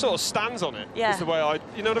 He just sort of stands on it. Yeah. Is the way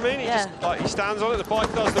you know what I mean? He just, like, he stands on it, the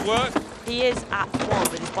bike does the work. He is at one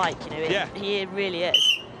with his bike, you know. He really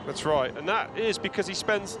is. That's right, and that is because he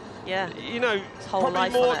spends, you know, his whole probably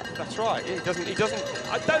life more. on it. That's right. He doesn't.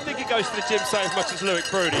 I don't think he goes to the gym say as much as Loic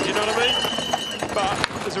Broody. Do you know what I mean?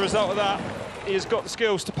 But as a result of that, he has got the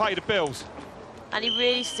skills to pay the bills. And he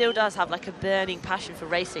really still does have like a burning passion for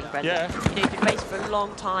racing, Brendan. Yeah. You know, he's been racing for a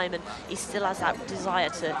long time, and he still has that desire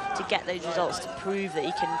to get those results, to prove that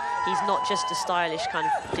he's not just a stylish kind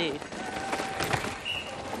of dude.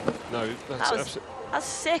 No, that's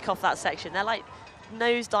sick off that section. They're like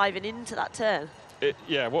nose diving into that turn.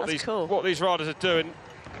 What these riders are doing,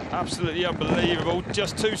 absolutely unbelievable.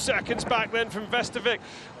 Just 2 seconds back then from Vestervik.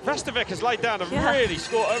 Vestervik has laid down an amazing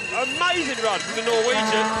run from the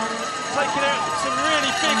Norwegian, taking out some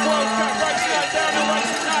really big World Cup racing out down the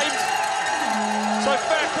racing names. So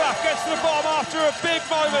Fairclough gets to the bottom after a big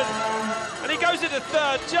moment, and he goes into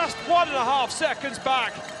third, just 1.5 seconds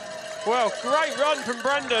back. Well, great run from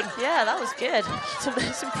Brendan. Yeah, that was good.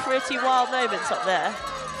 Some pretty wild moments up there.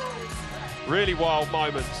 Really wild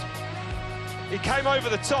moments. He came over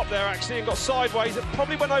the top there, actually, and got sideways. It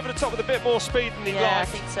probably went over the top with a bit more speed than he liked. Yeah, I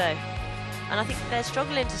think so. And I think they're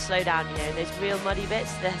struggling to slow down, you know, in those real muddy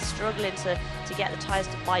bits. They're struggling to get the tyres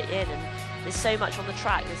to bite in, and there's so much on the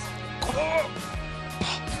track.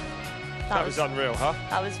 That was unreal, huh?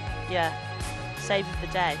 That was, save of the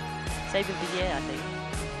day. Save of the year, I think.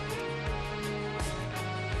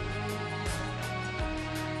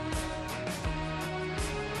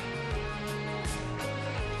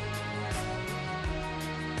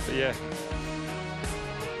 But yeah,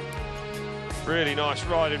 really nice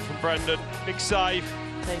riding from Brendan. Big save.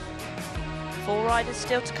 So, 4 riders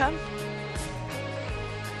still to come.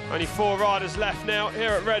 Only 4 riders left now here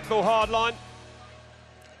at Red Bull Hardline.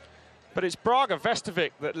 But it's Braga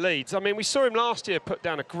Vestervik that leads. I mean, we saw him last year put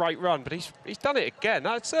down a great run, but he's done it again.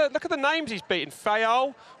 That's, look at the names he's beaten.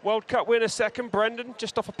 Fayol, World Cup winner second. Brendan,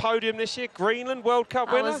 just off a podium this year. Greenland, World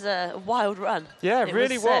Cup winner. That was a wild run. Yeah, it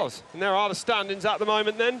really was. And there are the standings at the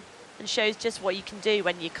moment then. And shows just what you can do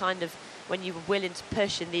when you're willing to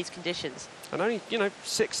push in these conditions. And only,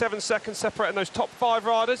 6-7 seconds separating those top 5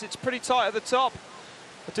 riders. It's pretty tight at the top.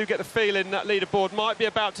 I do get the feeling that leaderboard might be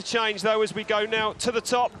about to change, though, as we go now to the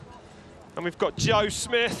top. And we've got Joe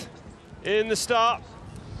Smith in the start.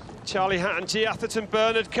 Charlie Hatton, Gee Atherton,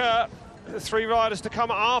 Bernard Kerr. The 3 riders to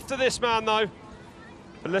come after this man, though.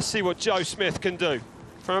 But let's see what Joe Smith can do.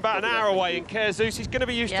 From about an hour away in Kerr Zeus, he's going to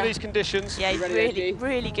be used to these conditions. Yeah, he's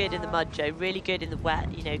really good in the mud, Joe. Really good in the wet,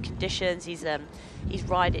 conditions. He's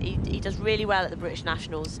riding. He does really well at the British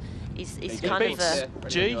Nationals. He's kind of a...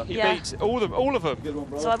 Gee, he beats all of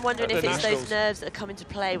them. So I'm wondering if it's those nerves that come into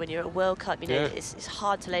play when you're at a World Cup. It's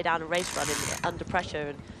hard to lay down a race run under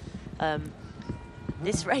pressure, and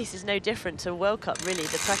this race is no different to a World Cup, really.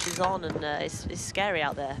 The pressure's on, and it's scary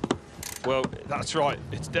out there. Well, that's right.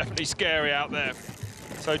 It's definitely scary out there.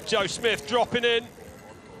 So Joe Smith dropping in.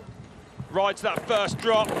 Rides that first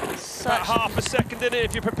drop. About half a second in it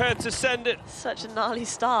if you're prepared to send it. Such a gnarly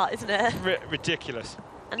start, isn't it? Ridiculous.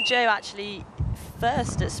 And Joe actually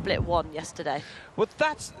first at split 1 yesterday. Well,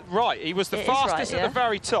 that's right. He was the fastest at the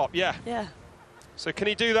very top, yeah. Yeah. So can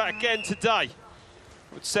he do that again today?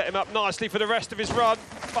 Would set him up nicely for the rest of his run.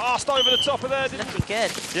 Fast over the top of there. Looking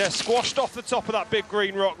good. Yeah, squashed off the top of that big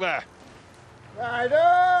green rock there.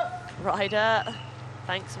 Rider.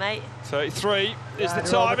 Thanks, mate. 33 is the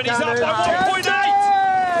time, and he's up by 1.8.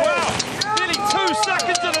 Wow, nearly 2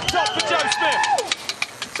 seconds at the top for Joe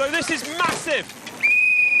Smith. So this is massive.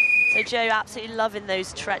 So Joe absolutely loving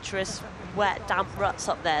those treacherous, wet, damp ruts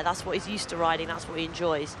up there. That's what he's used to riding. That's what he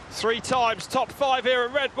enjoys. 3 times top 5 here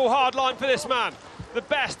at Red Bull Hardline for this man. the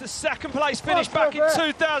best. The second place finish back in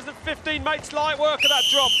 2015 makes light work of that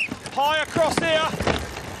drop. High across here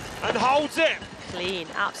and holds it. Clean,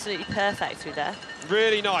 absolutely perfect through there.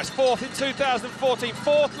 Really nice. Fourth in 2014,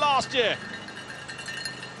 fourth last year.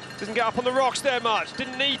 Doesn't get up on the rocks there much,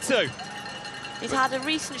 didn't need to. He's had a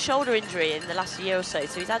recent shoulder injury in the last year or so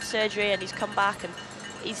he's had surgery and he's come back and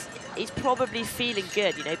he's probably feeling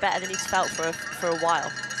good, you know, better than he's felt for a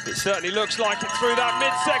while. It certainly looks like it through that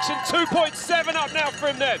midsection. 2.7 up now for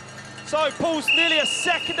him then. So pulls nearly a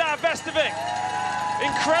second out of Vestovic.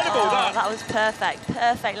 Incredible, that. That was perfect.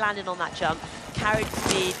 Perfect landing on that jump. Carried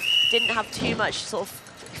speed, didn't have too much sort of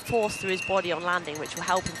force through his body on landing, which will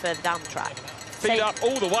help him further down the track. Feet up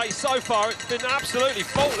all the way so far. It's been absolutely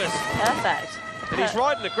faultless. Perfect. And he's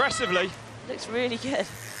riding aggressively. Looks really good.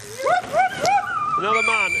 Another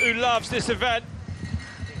man who loves this event.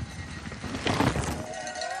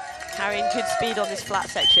 Carrying good speed on this flat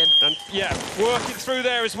section. And yeah, working through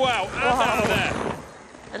there as well. And out of there.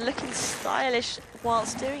 And looking stylish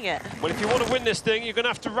whilst doing it. Well, if you want to win this thing, you're going to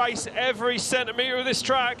have to race every centimetre of this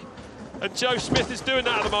track. And Joe Smith is doing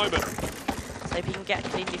that at the moment. So if he can get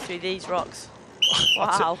cleanly through these rocks.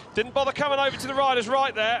 Wow. Didn't bother coming over to the riders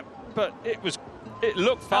right there, but it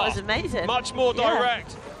looked fast. That was amazing. Much more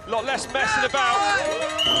direct. A lot less messing about.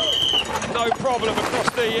 No problem across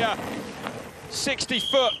the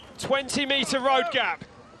 60-foot, 20-metre road gap.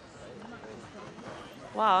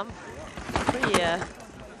 Wow, I'm pretty...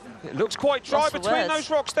 It looks quite dry between those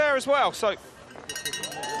rocks there as well, so...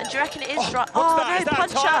 And do you reckon it is dry? What's that? Is that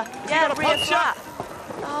puncher! Yeah, rear flat.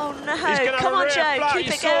 Oh no, come on Joe,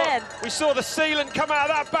 keep it going. We saw the sealant come out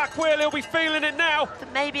of that back wheel, he'll be feeling it now.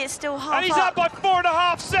 But maybe it's still half And he's up by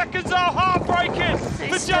 4.5 seconds, oh, heartbreaking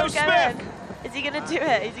for Joe Smith. Is he going to do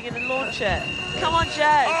it? Is he going to launch it? Come on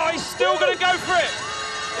Joe. Oh, he's still going to go for it.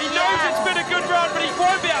 He knows it's been a good run, but he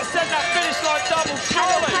won't be able to send that finish line double,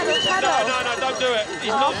 surely. No, don't do it.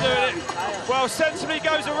 He's not doing it. Well, sensibly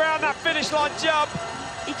goes around that finish line jump.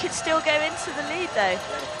 He could still go into the lead, though.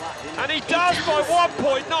 And he does by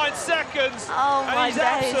 1.9 seconds. Oh, and he's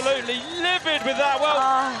absolutely livid with that.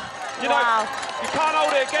 Well, you know, you can't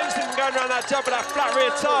hold it against him going around that jump with that flat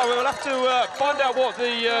rear tyre. We'll have to find out what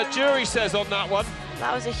the jury says on that one.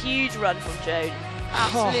 That was a huge run from Joe.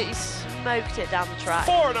 Absolutely smoked it down the track.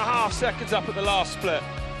 4.5 seconds up at the last split.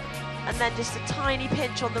 And then just a tiny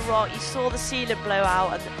pinch on the rock. You saw the sealant blow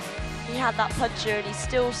out, and he had that puncher, and he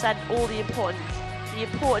still sent all the important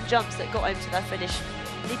jumps that got him to that finish.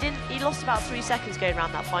 He lost about 3 seconds going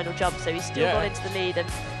around that final jump, so he still got into the lead.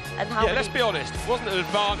 And how let's be honest, it wasn't an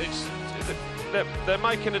advantage. They're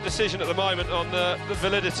making a decision at the moment on the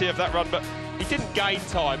validity of that run, but he didn't gain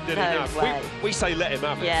time, did he? No way. We say let him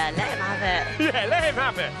have it. Yeah, let him have it. Yeah, let him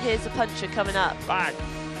have it. Here's the puncher coming up. Bang.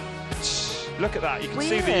 Look at that. You can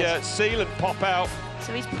see the sealant pop out.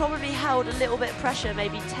 So he's probably held a little bit of pressure,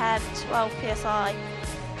 maybe 10, 12 PSI.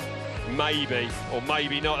 Maybe, or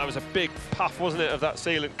maybe not. That was a big puff, wasn't it, of that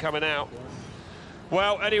sealant coming out.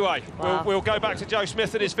 Well, anyway, we'll go back to Joe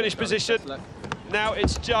Smith in his finish position. Now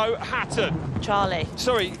it's Joe Hatton. Charlie.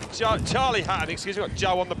 Sorry, Charlie Hatton, excuse me, got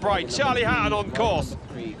Joe on the break. Charlie Hatton on course.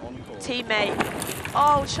 Teammate.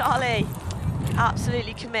 Oh, Charlie.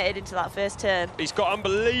 Absolutely committed into that first turn. He's got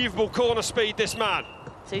unbelievable corner speed, this man.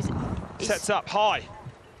 So he's sets up high.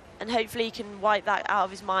 And hopefully he can wipe that out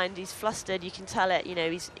of his mind. He's flustered, you can tell it. You know,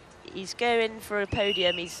 he's going for a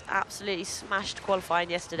podium. He's absolutely smashed qualifying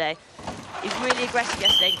yesterday. He's really aggressive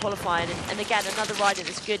yesterday in qualifying, and again, another rider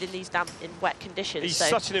that's good in these damp, in wet conditions. He's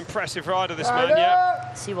such an impressive rider, this man,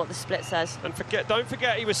 yeah. See what the split says. And don't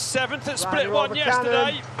forget, he was 7th at split 1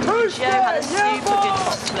 yesterday. Joe had a super good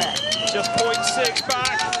split. Just 0.6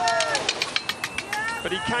 back.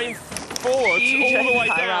 But he came forward all the way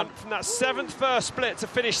down from that 7th first split to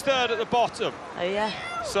finish 3rd at the bottom. Oh, yeah.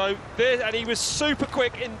 So, and he was super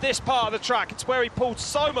quick in this part of the track. It's where he pulled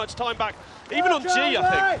so much time back, even on G,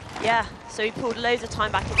 I think. Yeah, so he pulled loads of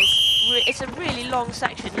time back in this. It's a really long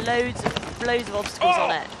section, loads of obstacles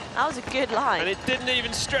on it. That was a good line. And it didn't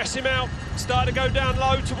even stress him out. Started to go down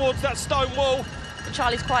low towards that stone wall. And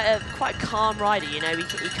Charlie's quite a calm rider, you know. He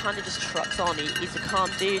kind of just trucks on. He's a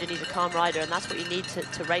calm dude and he's a calm rider, and that's what you need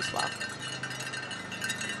to race well.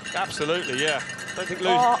 Absolutely, yeah. Don't think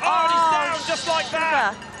losing. And he's down just like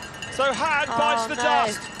that. So Hatton bites the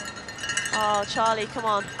dust. Oh, Charlie, come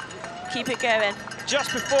on. Keep it going.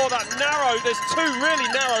 Just before that there's 2 really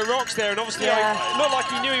narrow rocks there, and obviously it looked like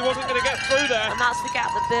he knew he wasn't going to get through there. And that's the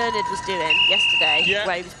gap that Bernard was doing yesterday,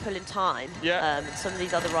 where he was pulling time. Yeah. And some of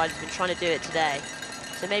these other riders have been trying to do it today.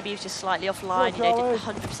 So maybe he was just slightly offline, you know, didn't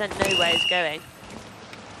 100% know where he was going.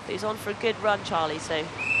 But he was on for a good run, Charlie, so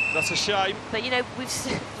That's a shame. But you know,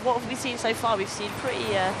 what have we seen so far? We've seen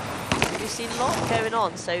we've seen a lot going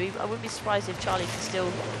on. So I wouldn't be surprised if Charlie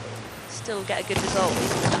can still get a good result even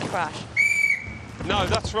with that crash. No,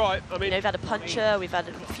 that's right. I mean, you know, we've had a puncher, we've had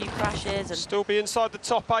a few crashes, and still be inside the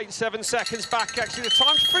top 8, 7 seconds back. Actually, the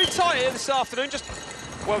time's pretty tight here this afternoon.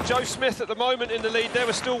 Well, Joe Smith at the moment in the lead there.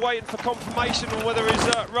 We're still waiting for confirmation on whether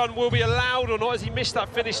his run will be allowed or not, as he missed that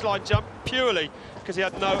finish line jump purely because he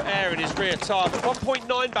had no air in his rear tyre.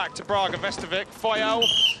 1.9 back to Braga Vestovic. Fayal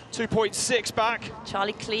 2.6 back.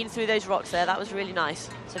 Charlie clean through those rocks there. That was really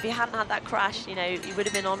nice. So if he hadn't had that crash, you know, he would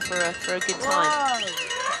have been on for a good time.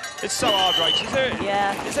 It's so hard,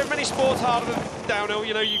 Rach. Is there many sports harder than downhill?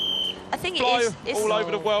 You know, I think fly it's all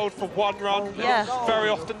over the world for one run. Yeah. Very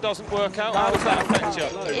often doesn't work out. How does that affect you?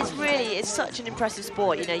 It's such an impressive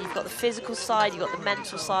sport. You know, you've got the physical side, you've got the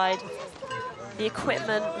mental side, the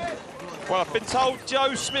equipment. Well, I've been told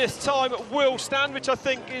Joe Smith's time will stand, which I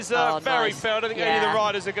think is very nice. fair. I don't think any of the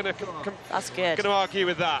riders are going to argue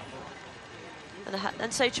with that.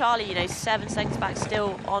 And so Charlie, you know, 7 seconds back,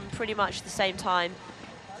 still on pretty much the same time,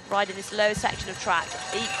 riding this lower section of track,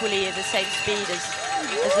 equally at the same speed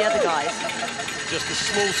as the other guys. Just a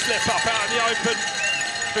small slip up out in the open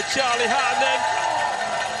for Charlie Hatton then.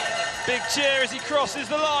 Big cheer as he crosses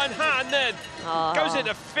the line. Hatton then goes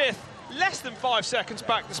into 5th, less than 5 seconds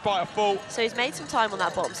back despite a fall. So he's made some time on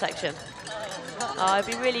that bottom section. I'd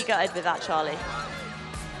be really gutted with that, Charlie.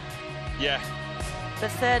 Yeah. But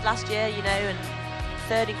 3rd last year, you know, and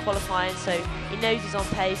 3rd in qualifying, so he knows he's on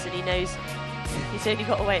pace and he knows he's only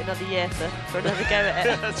got to wait another year for another go at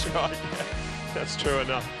it. That's right. Yeah. That's true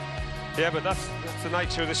enough. Yeah, but that's the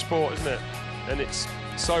nature of this sport, isn't it? And it's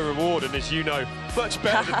so rewarding, as you know, much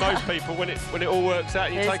better than most people when it all works out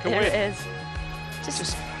and you take a win. It is.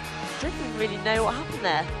 Just didn't really know what happened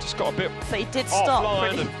there. Just got a bit. But he did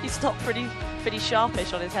stop. He stopped pretty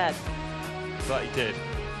sharpish on his head. But he did.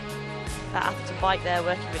 That Atherton bike there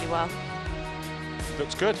working really well.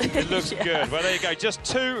 Looks good. It looks good. Well, there you go. Just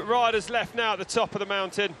 2 riders left now at the top of the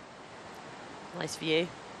mountain. Nice view.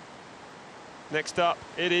 Next up,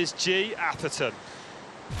 it is Gee Atherton.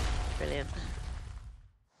 Brilliant.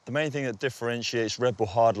 The main thing that differentiates Red Bull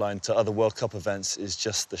Hardline to other World Cup events is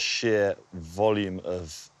just the sheer volume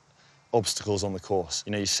of obstacles on the course.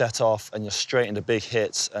 You know, you set off and you're straight into big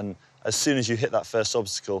hits, and as soon as you hit that first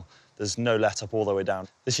obstacle, there's no let up all the way down.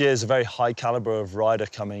 This year is a very high caliber of rider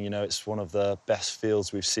coming. You know, it's one of the best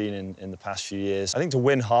fields we've seen in the past few years. I think to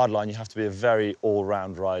win Hardline, you have to be a very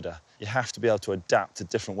all-round rider. You have to be able to adapt to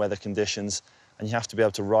different weather conditions, and you have to be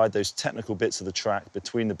able to ride those technical bits of the track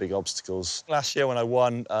between the big obstacles. Last year when I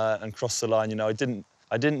won and crossed the line, you know, I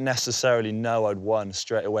didn't necessarily know I'd won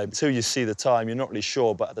straight away. Until you see the time, you're not really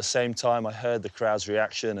sure, but at the same time, I heard the crowd's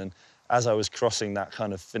reaction, and as I was crossing that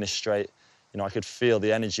kind of finish straight, you know, I could feel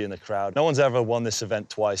the energy in the crowd. No one's ever won this event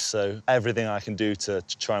twice, so everything I can do to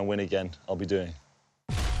try and win again, I'll be doing.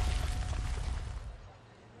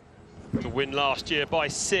 The win last year by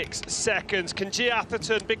 6 seconds. Can Gee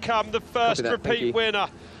Atherton become the first repeat winner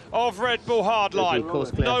of Red Bull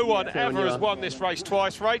Hardline? No one ever has won this race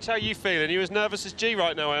twice. Rach, how are you feeling? Are you as nervous as Gee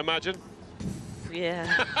right now, I imagine?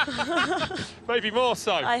 Yeah. Maybe more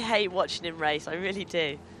so. I hate watching him race, I really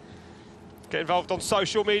do. Get involved on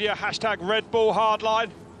social media, hashtag Red Bull Hardline.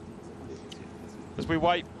 As we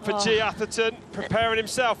wait for Gee Atherton, preparing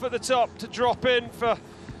himself at the top to drop in for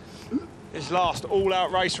his last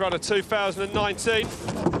all-out race run of 2019.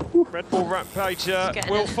 Red Bull Rampage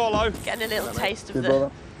will follow. Getting a little taste of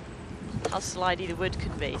how slidey the wood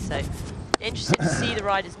could be. So interesting to see the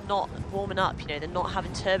riders not warming up. You know, they're not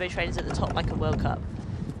having turbo trainers at the top like a World Cup.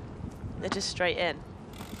 They're just straight in.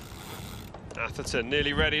 Atherton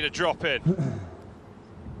nearly ready to drop in.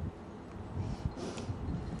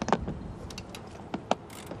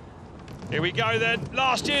 Here we go then.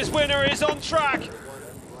 Last year's winner is on track.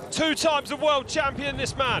 2 times a world champion,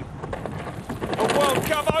 this man. A World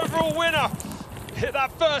Cup overall winner. Hit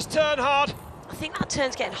that first turn hard. I think that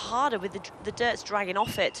turn's getting harder with the dirt's dragging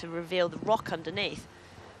off it to reveal the rock underneath.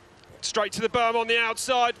 Straight to the berm on the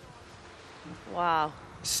outside. Wow.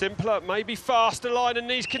 Simpler, maybe faster line in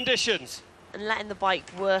these conditions. And letting the bike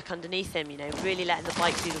work underneath him, you know, really letting the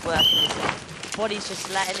bike do the work. And his body's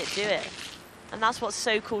just letting it do it. And that's what's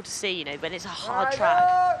so cool to see, you know, when it's a hard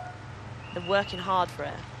track. They're working hard for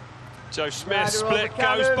it. Joe Smith split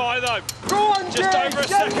goes by though. Just over a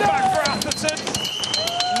second back for Atherton.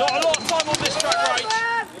 Not a lot of time on this track,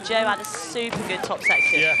 Rach. Joe had a super good top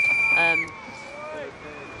section. Yeah.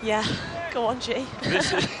 Yeah, go on, Gee.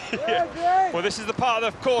 Well, this is the part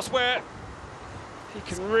of the course where he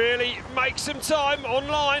can really make some time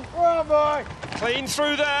online. Clean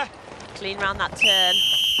through there. Clean round that turn.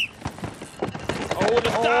 Oh, and a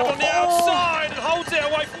dab on the outside and holds it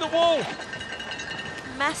away from the wall.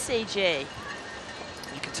 Messy, G.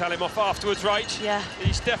 You can tell him off afterwards, Rach. Yeah.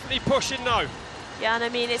 He's definitely pushing now. Yeah, and I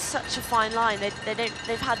mean, it's such a fine line.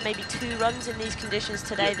 They've had maybe 2 runs in these conditions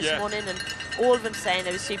today, this morning, and all of them saying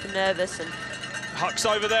they were super nervous. And Huck's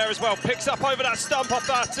over there as well, picks up over that stump off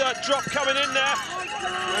that drop coming in there.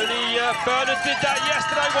 Only Bernard did that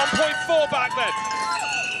yesterday, 1.4 back then.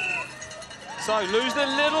 So losing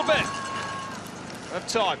a little bit of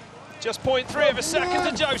time. Just 0.3 of a second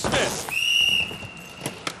to Joe Smith.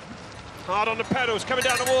 Hard on the pedals, coming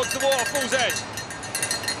down towards the waterfall's edge.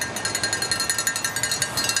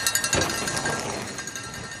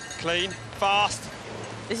 Clean, fast.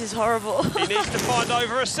 This is horrible. He needs to find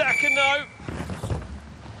over a second, though.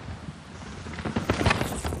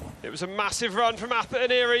 It was a massive run from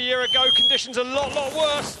Atherton here a year ago. Conditions a lot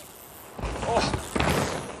worse. Oh,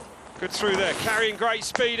 good through there. Carrying great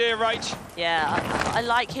speed here, Rach. Yeah, I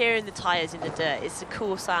like hearing the tyres in the dirt. It's a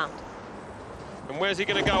cool sound. And where's he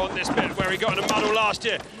going to go on this bit, where he got in a muddle last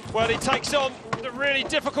year? Well, he takes on the really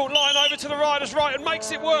difficult line over to the rider's right and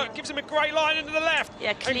makes it work. Gives him a great line into the left.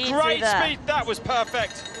 Yeah, clean and great through there. speed. That was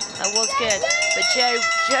perfect. That was good. But Joe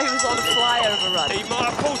was on a flyover run. He might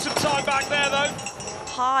have pulled some time back there, though.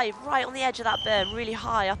 High, right on the edge of that berm, really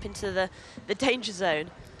high up into the danger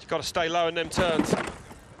zone. You've got to stay low in them turns.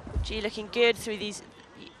 Gee, looking good through these.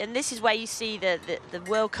 And this is where you see the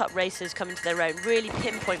World Cup racers come into their own. Really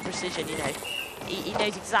pinpoint precision, you know. He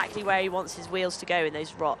knows exactly where he wants his wheels to go in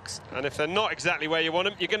those rocks. And if they're not exactly where you want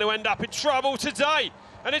them, you're going to end up in trouble today.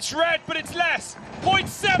 And it's red, but it's less.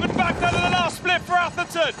 0.7 back there to the last split for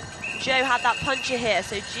Atherton. Joe had that puncher here,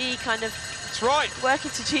 so Gee kind of... That's right.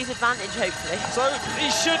 Working to Gee's advantage, hopefully. So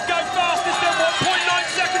he should go fastest then,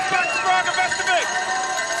 1.9 seconds back to Braga Vestovic.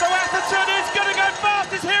 So Atherton is going to go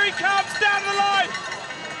fastest. Here he comes down the line.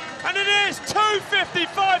 And it is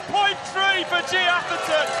 2:55.3 for Gee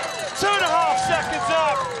Atherton. 2.5 seconds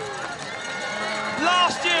up.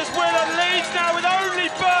 Last year's winner leads now with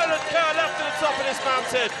only Bernard Kerr left at the top of this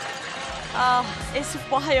mountain. Oh, it's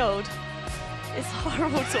wild. It's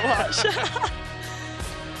horrible to watch.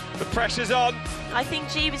 The pressure's on. I think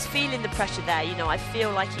Gee was feeling the pressure there. You know, I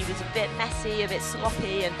feel like he was a bit messy, a bit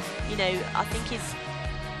sloppy, and you know, I think he's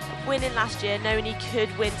winning last year, knowing he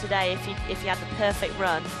could win today if he had the perfect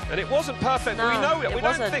run. And it wasn't perfect. No, we know it. We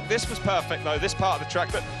wasn't. don't think this was perfect though, this part of the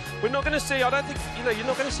track, but we're not going to see, I don't think, you know, you're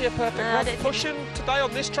not going to see a perfect run pushing today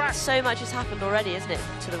on this track. So much has happened already, isn't it,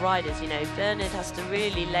 to the riders, you know. Bernard has to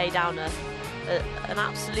really lay down an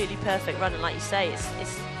absolutely perfect run, and like you say,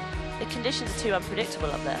 it's the conditions are too unpredictable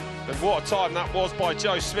up there. And what a time that was by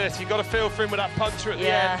Joe Smith. You've got to feel for him with that puncher at the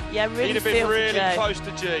end. Yeah, really. He'd have been really close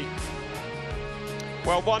to Gee.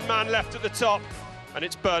 Well, one man left at the top, and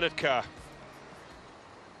it's Bernard Kerr.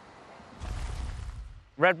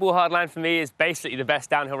 Red Bull Hardline for me is basically the best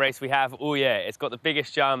downhill race we have all year. It's got the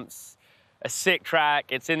biggest jumps, a sick track,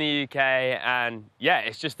 it's in the UK, and yeah,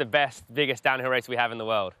 it's just the best, biggest downhill race we have in the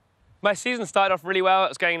world. My season started off really well. It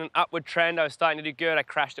was going in an upward trend. I was starting to do good. I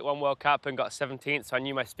crashed at one World Cup and got 17th, so I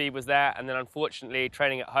knew my speed was there. And then unfortunately,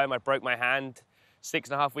 training at home, I broke my hand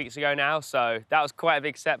 6.5 weeks ago now, so that was quite a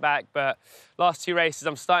big setback. But last 2 races,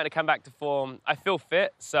 I'm starting to come back to form. I feel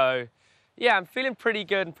fit, so yeah, I'm feeling pretty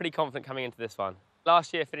good and pretty confident coming into this one.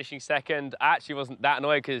 Last year, finishing second, I actually wasn't that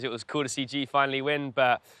annoyed because it was cool to see Gee finally win,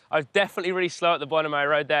 but I was definitely really slow at the bottom. I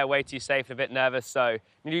rode there way too safe and a bit nervous, so I'm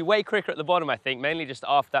going to be way quicker at the bottom, I think, mainly just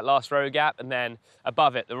after that last row gap, and then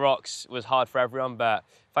above it, the rocks was hard for everyone, but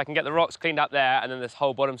if I can get the rocks cleaned up there and then this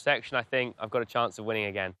whole bottom section, I think I've got a chance of winning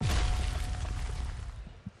again.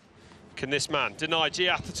 Can this man deny Gee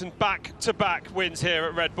Atherton back-to-back wins here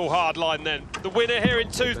at Red Bull Hardline then? The winner here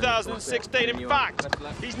in 2016. In fact,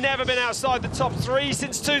 he's never been outside the top 3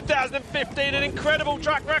 since 2015, an incredible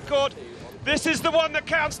track record. This is the one that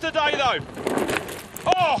counts today, though.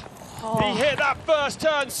 Oh, he hit that first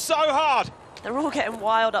turn so hard. They're all getting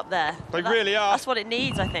wild up there. They really are. That's what it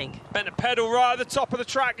needs, I think. Bent a pedal right at the top of the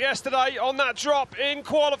track yesterday on that drop in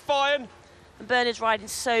qualifying. And Bernard's riding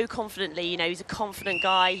so confidently, you know, he's a confident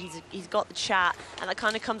guy, he's got the chat, and that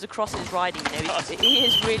kind of comes across in his riding, you know, he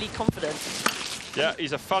is really confident. Yeah,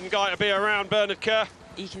 he's a fun guy to be around, Bernard Kerr.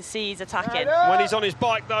 You can see he's attacking. When he's on his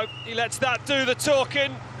bike, though, he lets that do the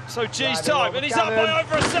talking. So Gee's time, and he's up by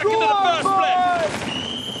over a second to the first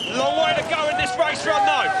split. Long way to go in this race run,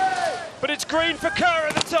 though. But it's green for Kerr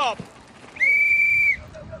at the top.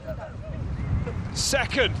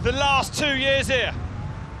 Second, the last 2 years here.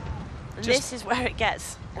 And this is where it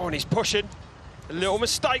gets. Oh, and he's pushing. A little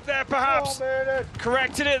mistake there, perhaps.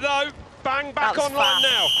 Corrected it, though. Bang, back online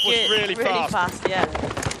now. Was really fast. Yeah.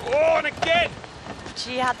 Oh, and again.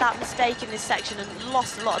 Gee had that mistake in this section and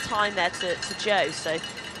lost a lot of time there to Joe. So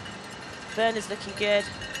Bernard's looking good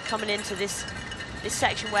coming into this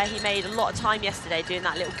section where he made a lot of time yesterday doing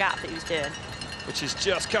that little gap that he was doing. Which is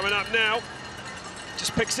just coming up now.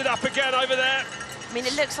 Just picks it up again over there. I mean,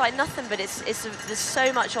 it looks like nothing, but there's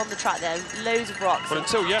so much on the track there, loads of rocks. Well,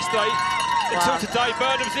 until yesterday, until today,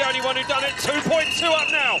 Bernard was the only one who done it. 2.2 up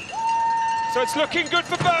now. So it's looking good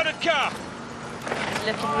for Bernard Kerr. He's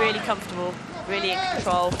looking really comfortable, really in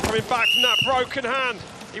control. Coming back from that broken hand.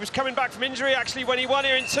 He was coming back from injury, actually, when he won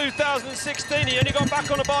here in 2016. He only got back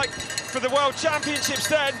on a bike for the World Championships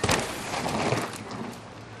then.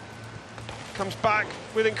 Comes back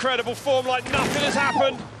with incredible form like nothing has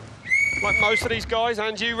happened. Like most of these guys,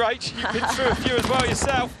 and you, Rach, you've been through a few as well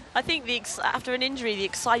yourself. I think after an injury, the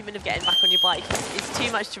excitement of getting back on your bike is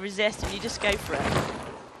too much to resist, and you just go for it.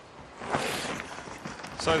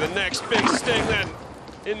 So the next big sting then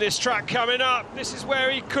in this track coming up. This is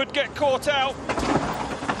where he could get caught out.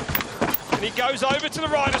 And he goes over to the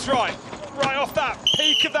rider's right off that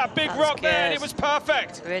peak of that big rock there, and it was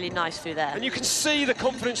perfect. Really nice through there. And you can see the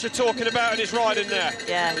confidence you're talking about in his riding there.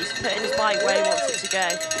 Yeah, he's putting his bike where he wants it to go.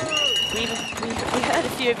 We heard a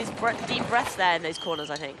few of his deep breaths there in those corners,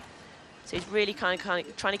 I think. So he's really kind of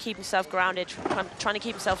trying to keep himself grounded, trying to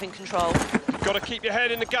keep himself in control. You've got to keep your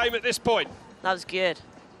head in the game at this point. That was good.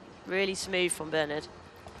 Really smooth from Bernard.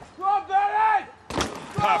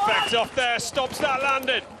 Perfect off there, stops that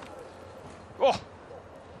landing. Oh,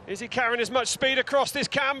 is he carrying as much speed across this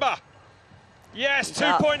camber? Yes,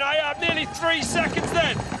 2.8 up, nearly 3 seconds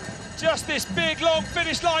then. Just this big, long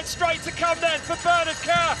finish line straight to come then for Bernard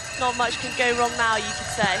Kerr. Not much can go wrong now, you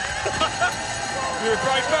could say. You're a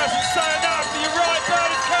brave person saying that, but you're right,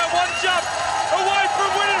 Bernard Kerr, one jump away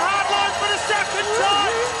from winning Hardline for the second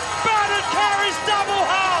time. Bernard Kerr is double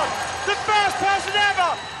hard, the first person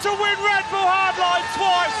ever to win Red Bull Hardline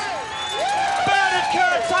twice. Bernard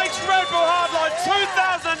Kerr takes Red Bull Hardline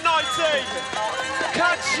 2019.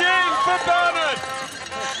 Ka-ching for Bernard.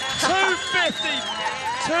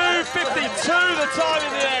 2:52 the time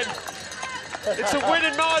in the end. It's a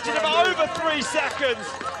winning margin of over 3 seconds.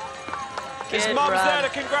 His mum's there to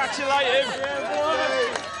congratulate him.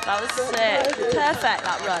 That was sick. Perfect,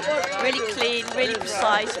 that run. Really clean, really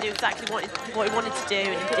precise, knew exactly what he wanted to do,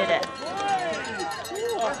 and he did it.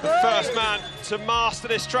 The first man to master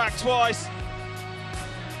this track twice.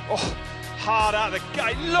 Oh, hard out of the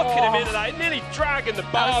gate. Look at him into that. Nearly dragging the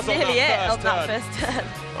bars on that first turn.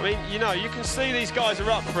 I mean, you know, you can see these guys are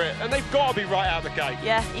up for it, and they've got to be right out of the gate.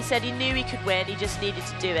 Yeah, he said he knew he could win, he just needed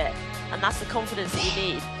to do it. And that's the confidence that you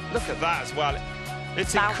need. Look at that as well.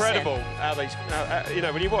 It's incredible how these, you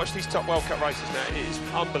know, when you watch these top World Cup races now, it is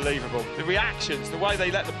unbelievable. The reactions, the way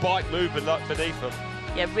they let the bike move beneath them.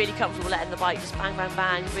 Yeah, really comfortable letting the bike just bang, bang,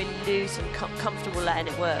 bang, really loose and comfortable letting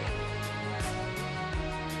it work.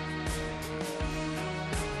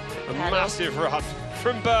 A massive run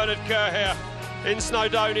from Bernard Kerr here in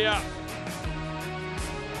Snowdonia.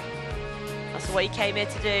 That's what he came here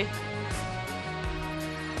to do.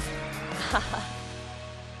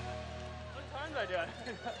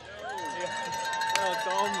 Well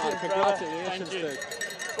done, man. Congratulations, dude.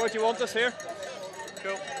 What do you want us here?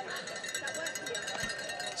 Cool.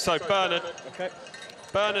 So Bernard,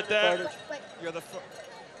 Bernard there. You're the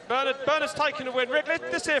Bernard's taking the win. Rick,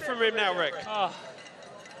 let's hear from him now, Rick. I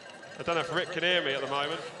don't know if Rick can hear me at the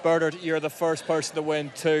moment. Bernard, you're the first person to win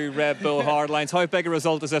 2 Red Bull Hardlines. How big a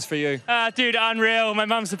result is this for you? Dude, unreal. My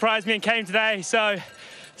mum surprised me and came today, so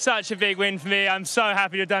such a big win for me. I'm so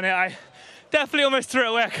happy to have done it. I definitely almost threw it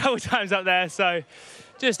away a couple of times up there, so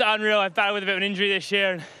just unreal. I've battled with a bit of an injury this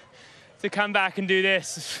year, and to come back and do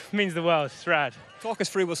this means the world. It's rad. Talk us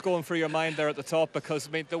through what's going through your mind there at the top, because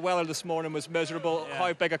I mean the weather this morning was miserable. Yeah.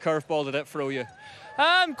 How big a curveball did it throw you?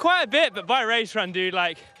 Quite a bit, but by race run, dude,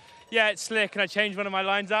 like, yeah, it's slick, and I changed one of my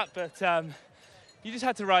lines up, but you just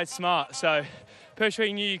had to ride smart. So push where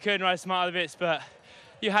you knew you could and ride smart other bits, but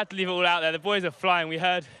you had to leave it all out there. The boys are flying. We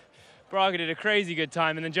heard Braga did a crazy good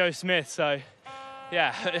time, and then Joe Smith, so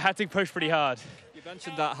yeah, it had to push pretty hard. You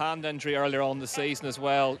mentioned that hand injury earlier on in the season as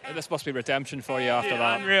well. This must be redemption for you after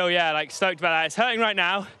that. Unreal, yeah, like stoked about that. It's hurting right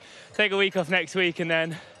now. Take a week off next week and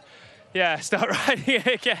then, yeah, start riding it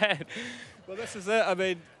again. Well, this is it. I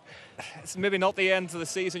mean, it's maybe not the end of the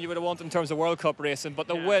season you would have wanted in terms of World Cup racing, but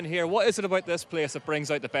the win here, what is it about this place that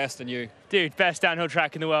brings out the best in you? Dude, best downhill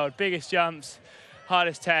track in the world. Biggest jumps,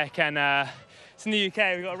 hardest tech, and it's in the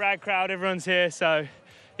UK. We've got a rad crowd, everyone's here, so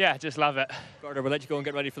yeah, just love it. Bernard, we'll let you go and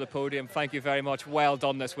get ready for the podium. Thank you very much. Well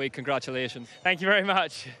done this week. Congratulations. Thank you very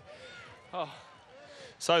much. Oh.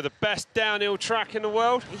 So the best downhill track in the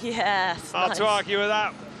world? Yeah. Hard to argue with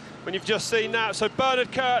that. when you've just seen that. So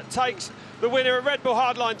Bernard Kerr takes the winner at Red Bull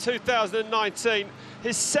Hardline 2019.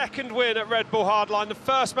 His second win at Red Bull Hardline, the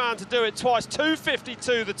first man to do it twice,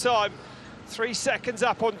 2:52 the time. 3 seconds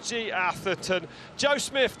up on Gee Atherton. Joe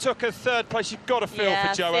Smith took a third place. You've got to feel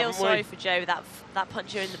for Joe, haven't we? Yeah, feel sorry for Joe. That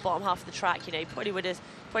puncher in the bottom half of the track, you know, probably would have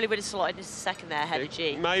slotted into second there ahead of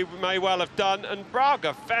Gee. May well have done. And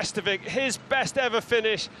Braga Vestavik, his best ever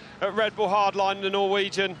finish at Red Bull Hardline, the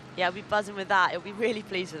Norwegian. Yeah, I'll be buzzing with that. He'll be really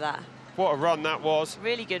pleased with that. What a run that was.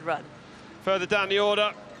 Really good run. Further down the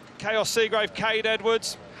order, Chaos Seagrave, Cade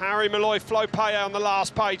Edwards, Harry Malloy, Flo Paya on the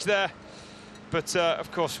last page there. But, of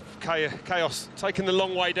course, Chaos taking the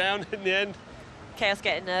long way down in the end. Chaos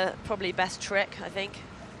getting probably best trick, I think.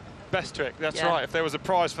 Best trick, that's right, if there was a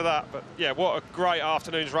prize for that. But, yeah, what a great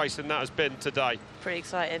afternoon's racing that has been today. Pretty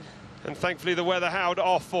exciting. And thankfully the weather held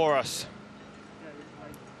off for us.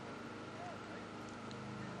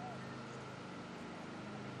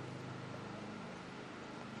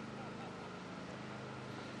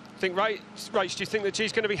 Rach, do you think that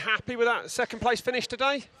Gee's going to be happy with that second place finish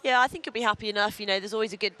today? Yeah, I think he'll be happy enough. You know, there's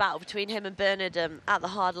always a good battle between him and Bernard at the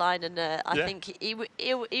hard line, and I think he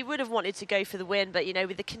would have wanted to go for the win, but, you know,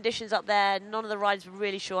 with the conditions up there, none of the riders were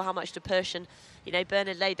really sure how much to push, and, you know,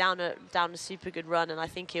 Bernard laid down a super good run, and I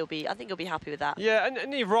think he'll be happy with that. Yeah,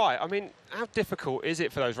 and you're right. I mean, how difficult is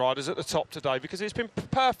it for those riders at the top today? Because it's been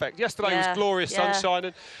perfect. Yesterday was glorious sunshine,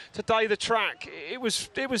 and today the track, it was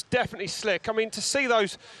definitely slick. I mean, to see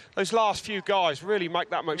those last few guys really make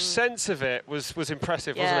that much sense of it was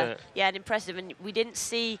impressive, wasn't it? Yeah, and impressive. And we didn't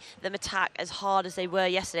see them attack as hard as they were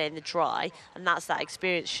yesterday in the dry, and that's that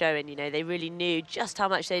experience showing. You know, they really knew just how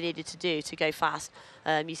much they needed to do to go fast.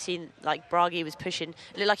 You've seen, like, Bragi was pushing,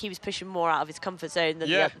 it looked like he was pushing more out of his comfort zone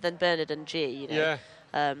than Bernard and Gee, you know.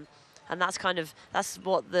 Yeah. And that's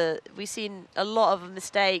what we've seen a lot of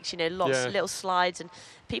mistakes, you know, lots of little slides, and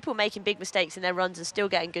people making big mistakes in their runs and still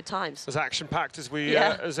getting good times. As action-packed as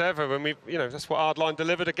as ever, when we, you know, that's what Hardline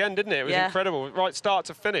delivered again, didn't it? It was incredible, right start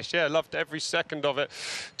to finish. Yeah, loved every second of it.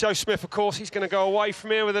 Joe Smith, of course, he's going to go away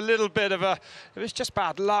from here with a little bit of it was just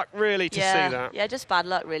bad luck, really, to see that. Yeah, just bad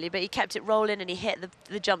luck, really, but he kept it rolling and he hit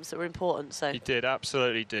the jumps that were important. So he did,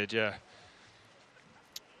 absolutely did, yeah.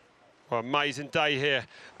 Well, amazing day here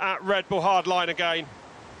at Red Bull Hardline again.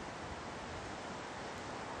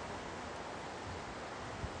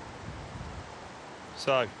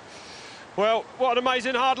 So, well, what an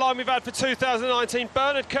amazing hardline we've had for 2019.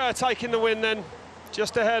 Bernard Kerr taking the win then,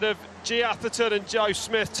 just ahead of Gee Atherton and Joe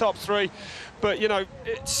Smith, top three. But, you know,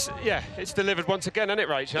 it's delivered once again, hasn't it,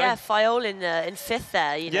 Rachel? Yeah, Fiol in fifth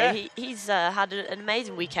there. You know, he's had an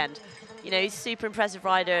amazing weekend. You know, he's a super impressive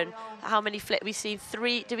rider, and how many flips? We see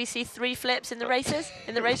three. Do we see 3 flips in the races,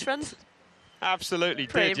 in the race runs? Absolutely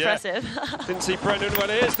Pretty impressive. Didn't see Brendan. Well,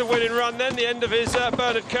 here's the winning run then, the end of his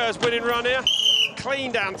Bernard Kerr's winning run here.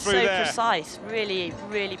 Clean down through there. So precise, really,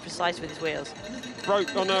 really precise with his wheels.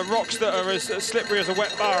 Broke on rocks that are as slippery as a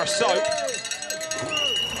wet bar of soap.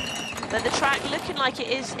 But the track looking like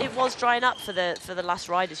it was drying up for the last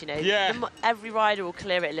riders, you know. Yeah. Every rider will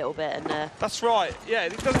clear it a little bit, and that's right. Yeah,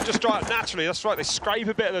 it doesn't just dry up naturally. That's right. They scrape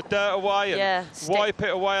a bit of the dirt away and wipe it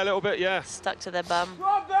away a little bit. Yeah. Stuck to their bum,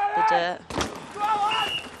 the dirt.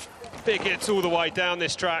 Big hits all the way down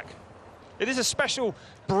this track. It is a special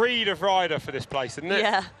breed of rider for this place, isn't it?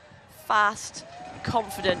 Yeah. Fast,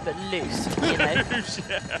 confident, but loose. You know. Loose,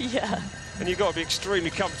 yeah. And you've got to be extremely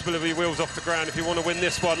comfortable with your wheels off the ground if you want to win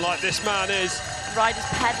this one, like this man is. Riders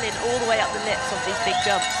pedalling all the way up the lips of these big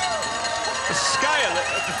jumps. The scale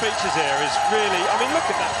of the features here is really, I mean, look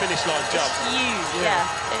at that finish line jump. It's huge, yeah.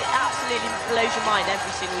 It absolutely blows your mind every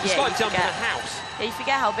single year. It's like jumping a house. Yeah, you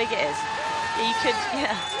forget how big it is. You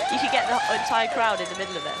could get the entire crowd in the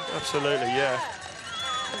middle of it. Absolutely, yeah.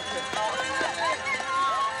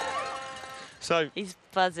 So he's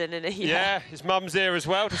buzzing, isn't he? Yeah, his mum's here as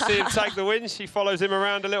well to see him take the win. She follows him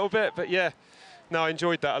around a little bit, but yeah, no, I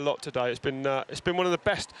enjoyed that a lot today. It's been one of the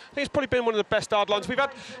best. I think it's probably been one of the best hardlines we've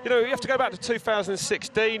had. You know, you have to go back to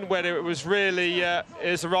 2016 when it was really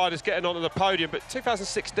as the riders getting onto the podium. But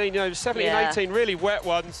 2016, you know, 17 and 18 really wet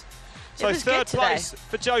ones. So third place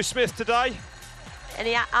for Joe Smith today. And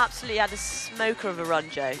he absolutely had a smoker of a run,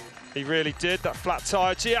 Joe. He really did. That flat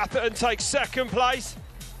tyre. Gee Atherton takes second place.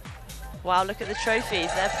 Wow, look at the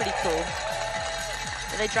trophies. They're pretty cool.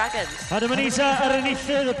 Are they dragons? Adam Anita ar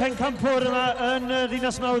enillydd y pencampwr yma yn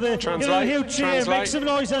Ddinas Mawddwy. Translate. Make some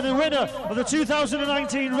noise, and the winner of the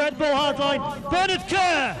 2019 Red Bull Hardline, Bernard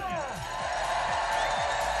Kerr.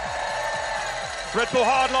 Red Bull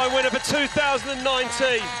Hardline winner for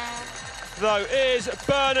 2019, though, is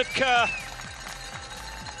Bernard Kerr.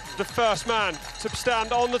 the first man to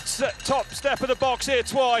stand on the top step of the box here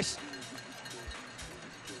twice.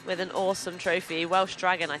 With an awesome trophy, Welsh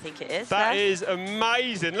Dragon, I think it is. That is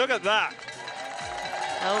amazing. Look at that.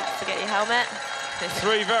 Oh, forget your helmet.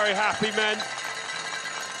 3 very happy men.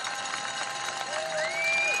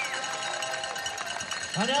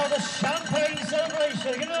 And now the champagne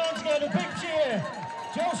celebration. Give it on together, a big cheer.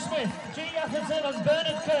 Joe Smith, Gee Atherton and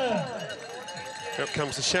Bernard Kerr. Here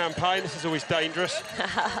comes the champagne. This is always dangerous.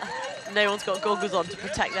 No one's got goggles on to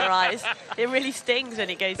protect their eyes. It really stings when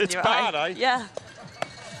it goes in your eye. It's bad, eh? Yeah.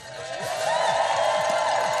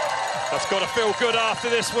 That's got to feel good after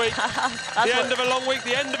this week. The end of a long week,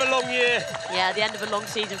 the end of a long year. Yeah, the end of a long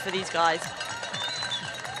season for these guys.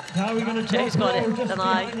 Now we're going to Joe's got it, an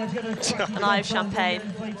eye of champagne.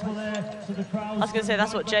 I was going to say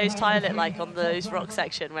that's what Joe's tyre looked like on those rock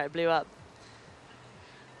section where it blew up.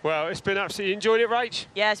 Well, it's been absolutely... Enjoyed it, Rach?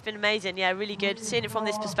 Yeah, it's been amazing. Yeah, really good. Seeing it from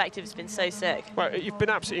this perspective has been so sick. Well, you've been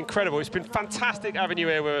absolutely incredible. It's been fantastic having you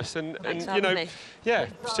here with us, and you know, me. yeah,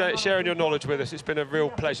 sharing your knowledge with us. It's been a real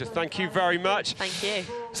pleasure. Thank you very much. Thank you.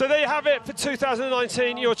 So there you have it for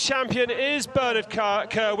 2019. Your champion is Bernard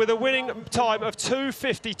Kerr with a winning time of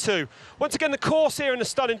 2:52. Once again, the course here in the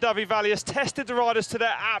stunning Dyfi Valley has tested the riders to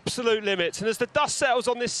their absolute limits. And as the dust settles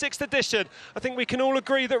on this 6th edition, I think we can all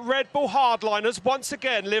agree that Red Bull Hardline has once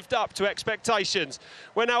again lived up to expectations.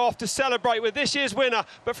 We're now off to celebrate with this year's winner.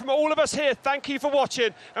 But from all of us here, thank you for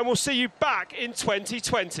watching, and we'll see you back in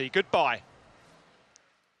 2020. Goodbye.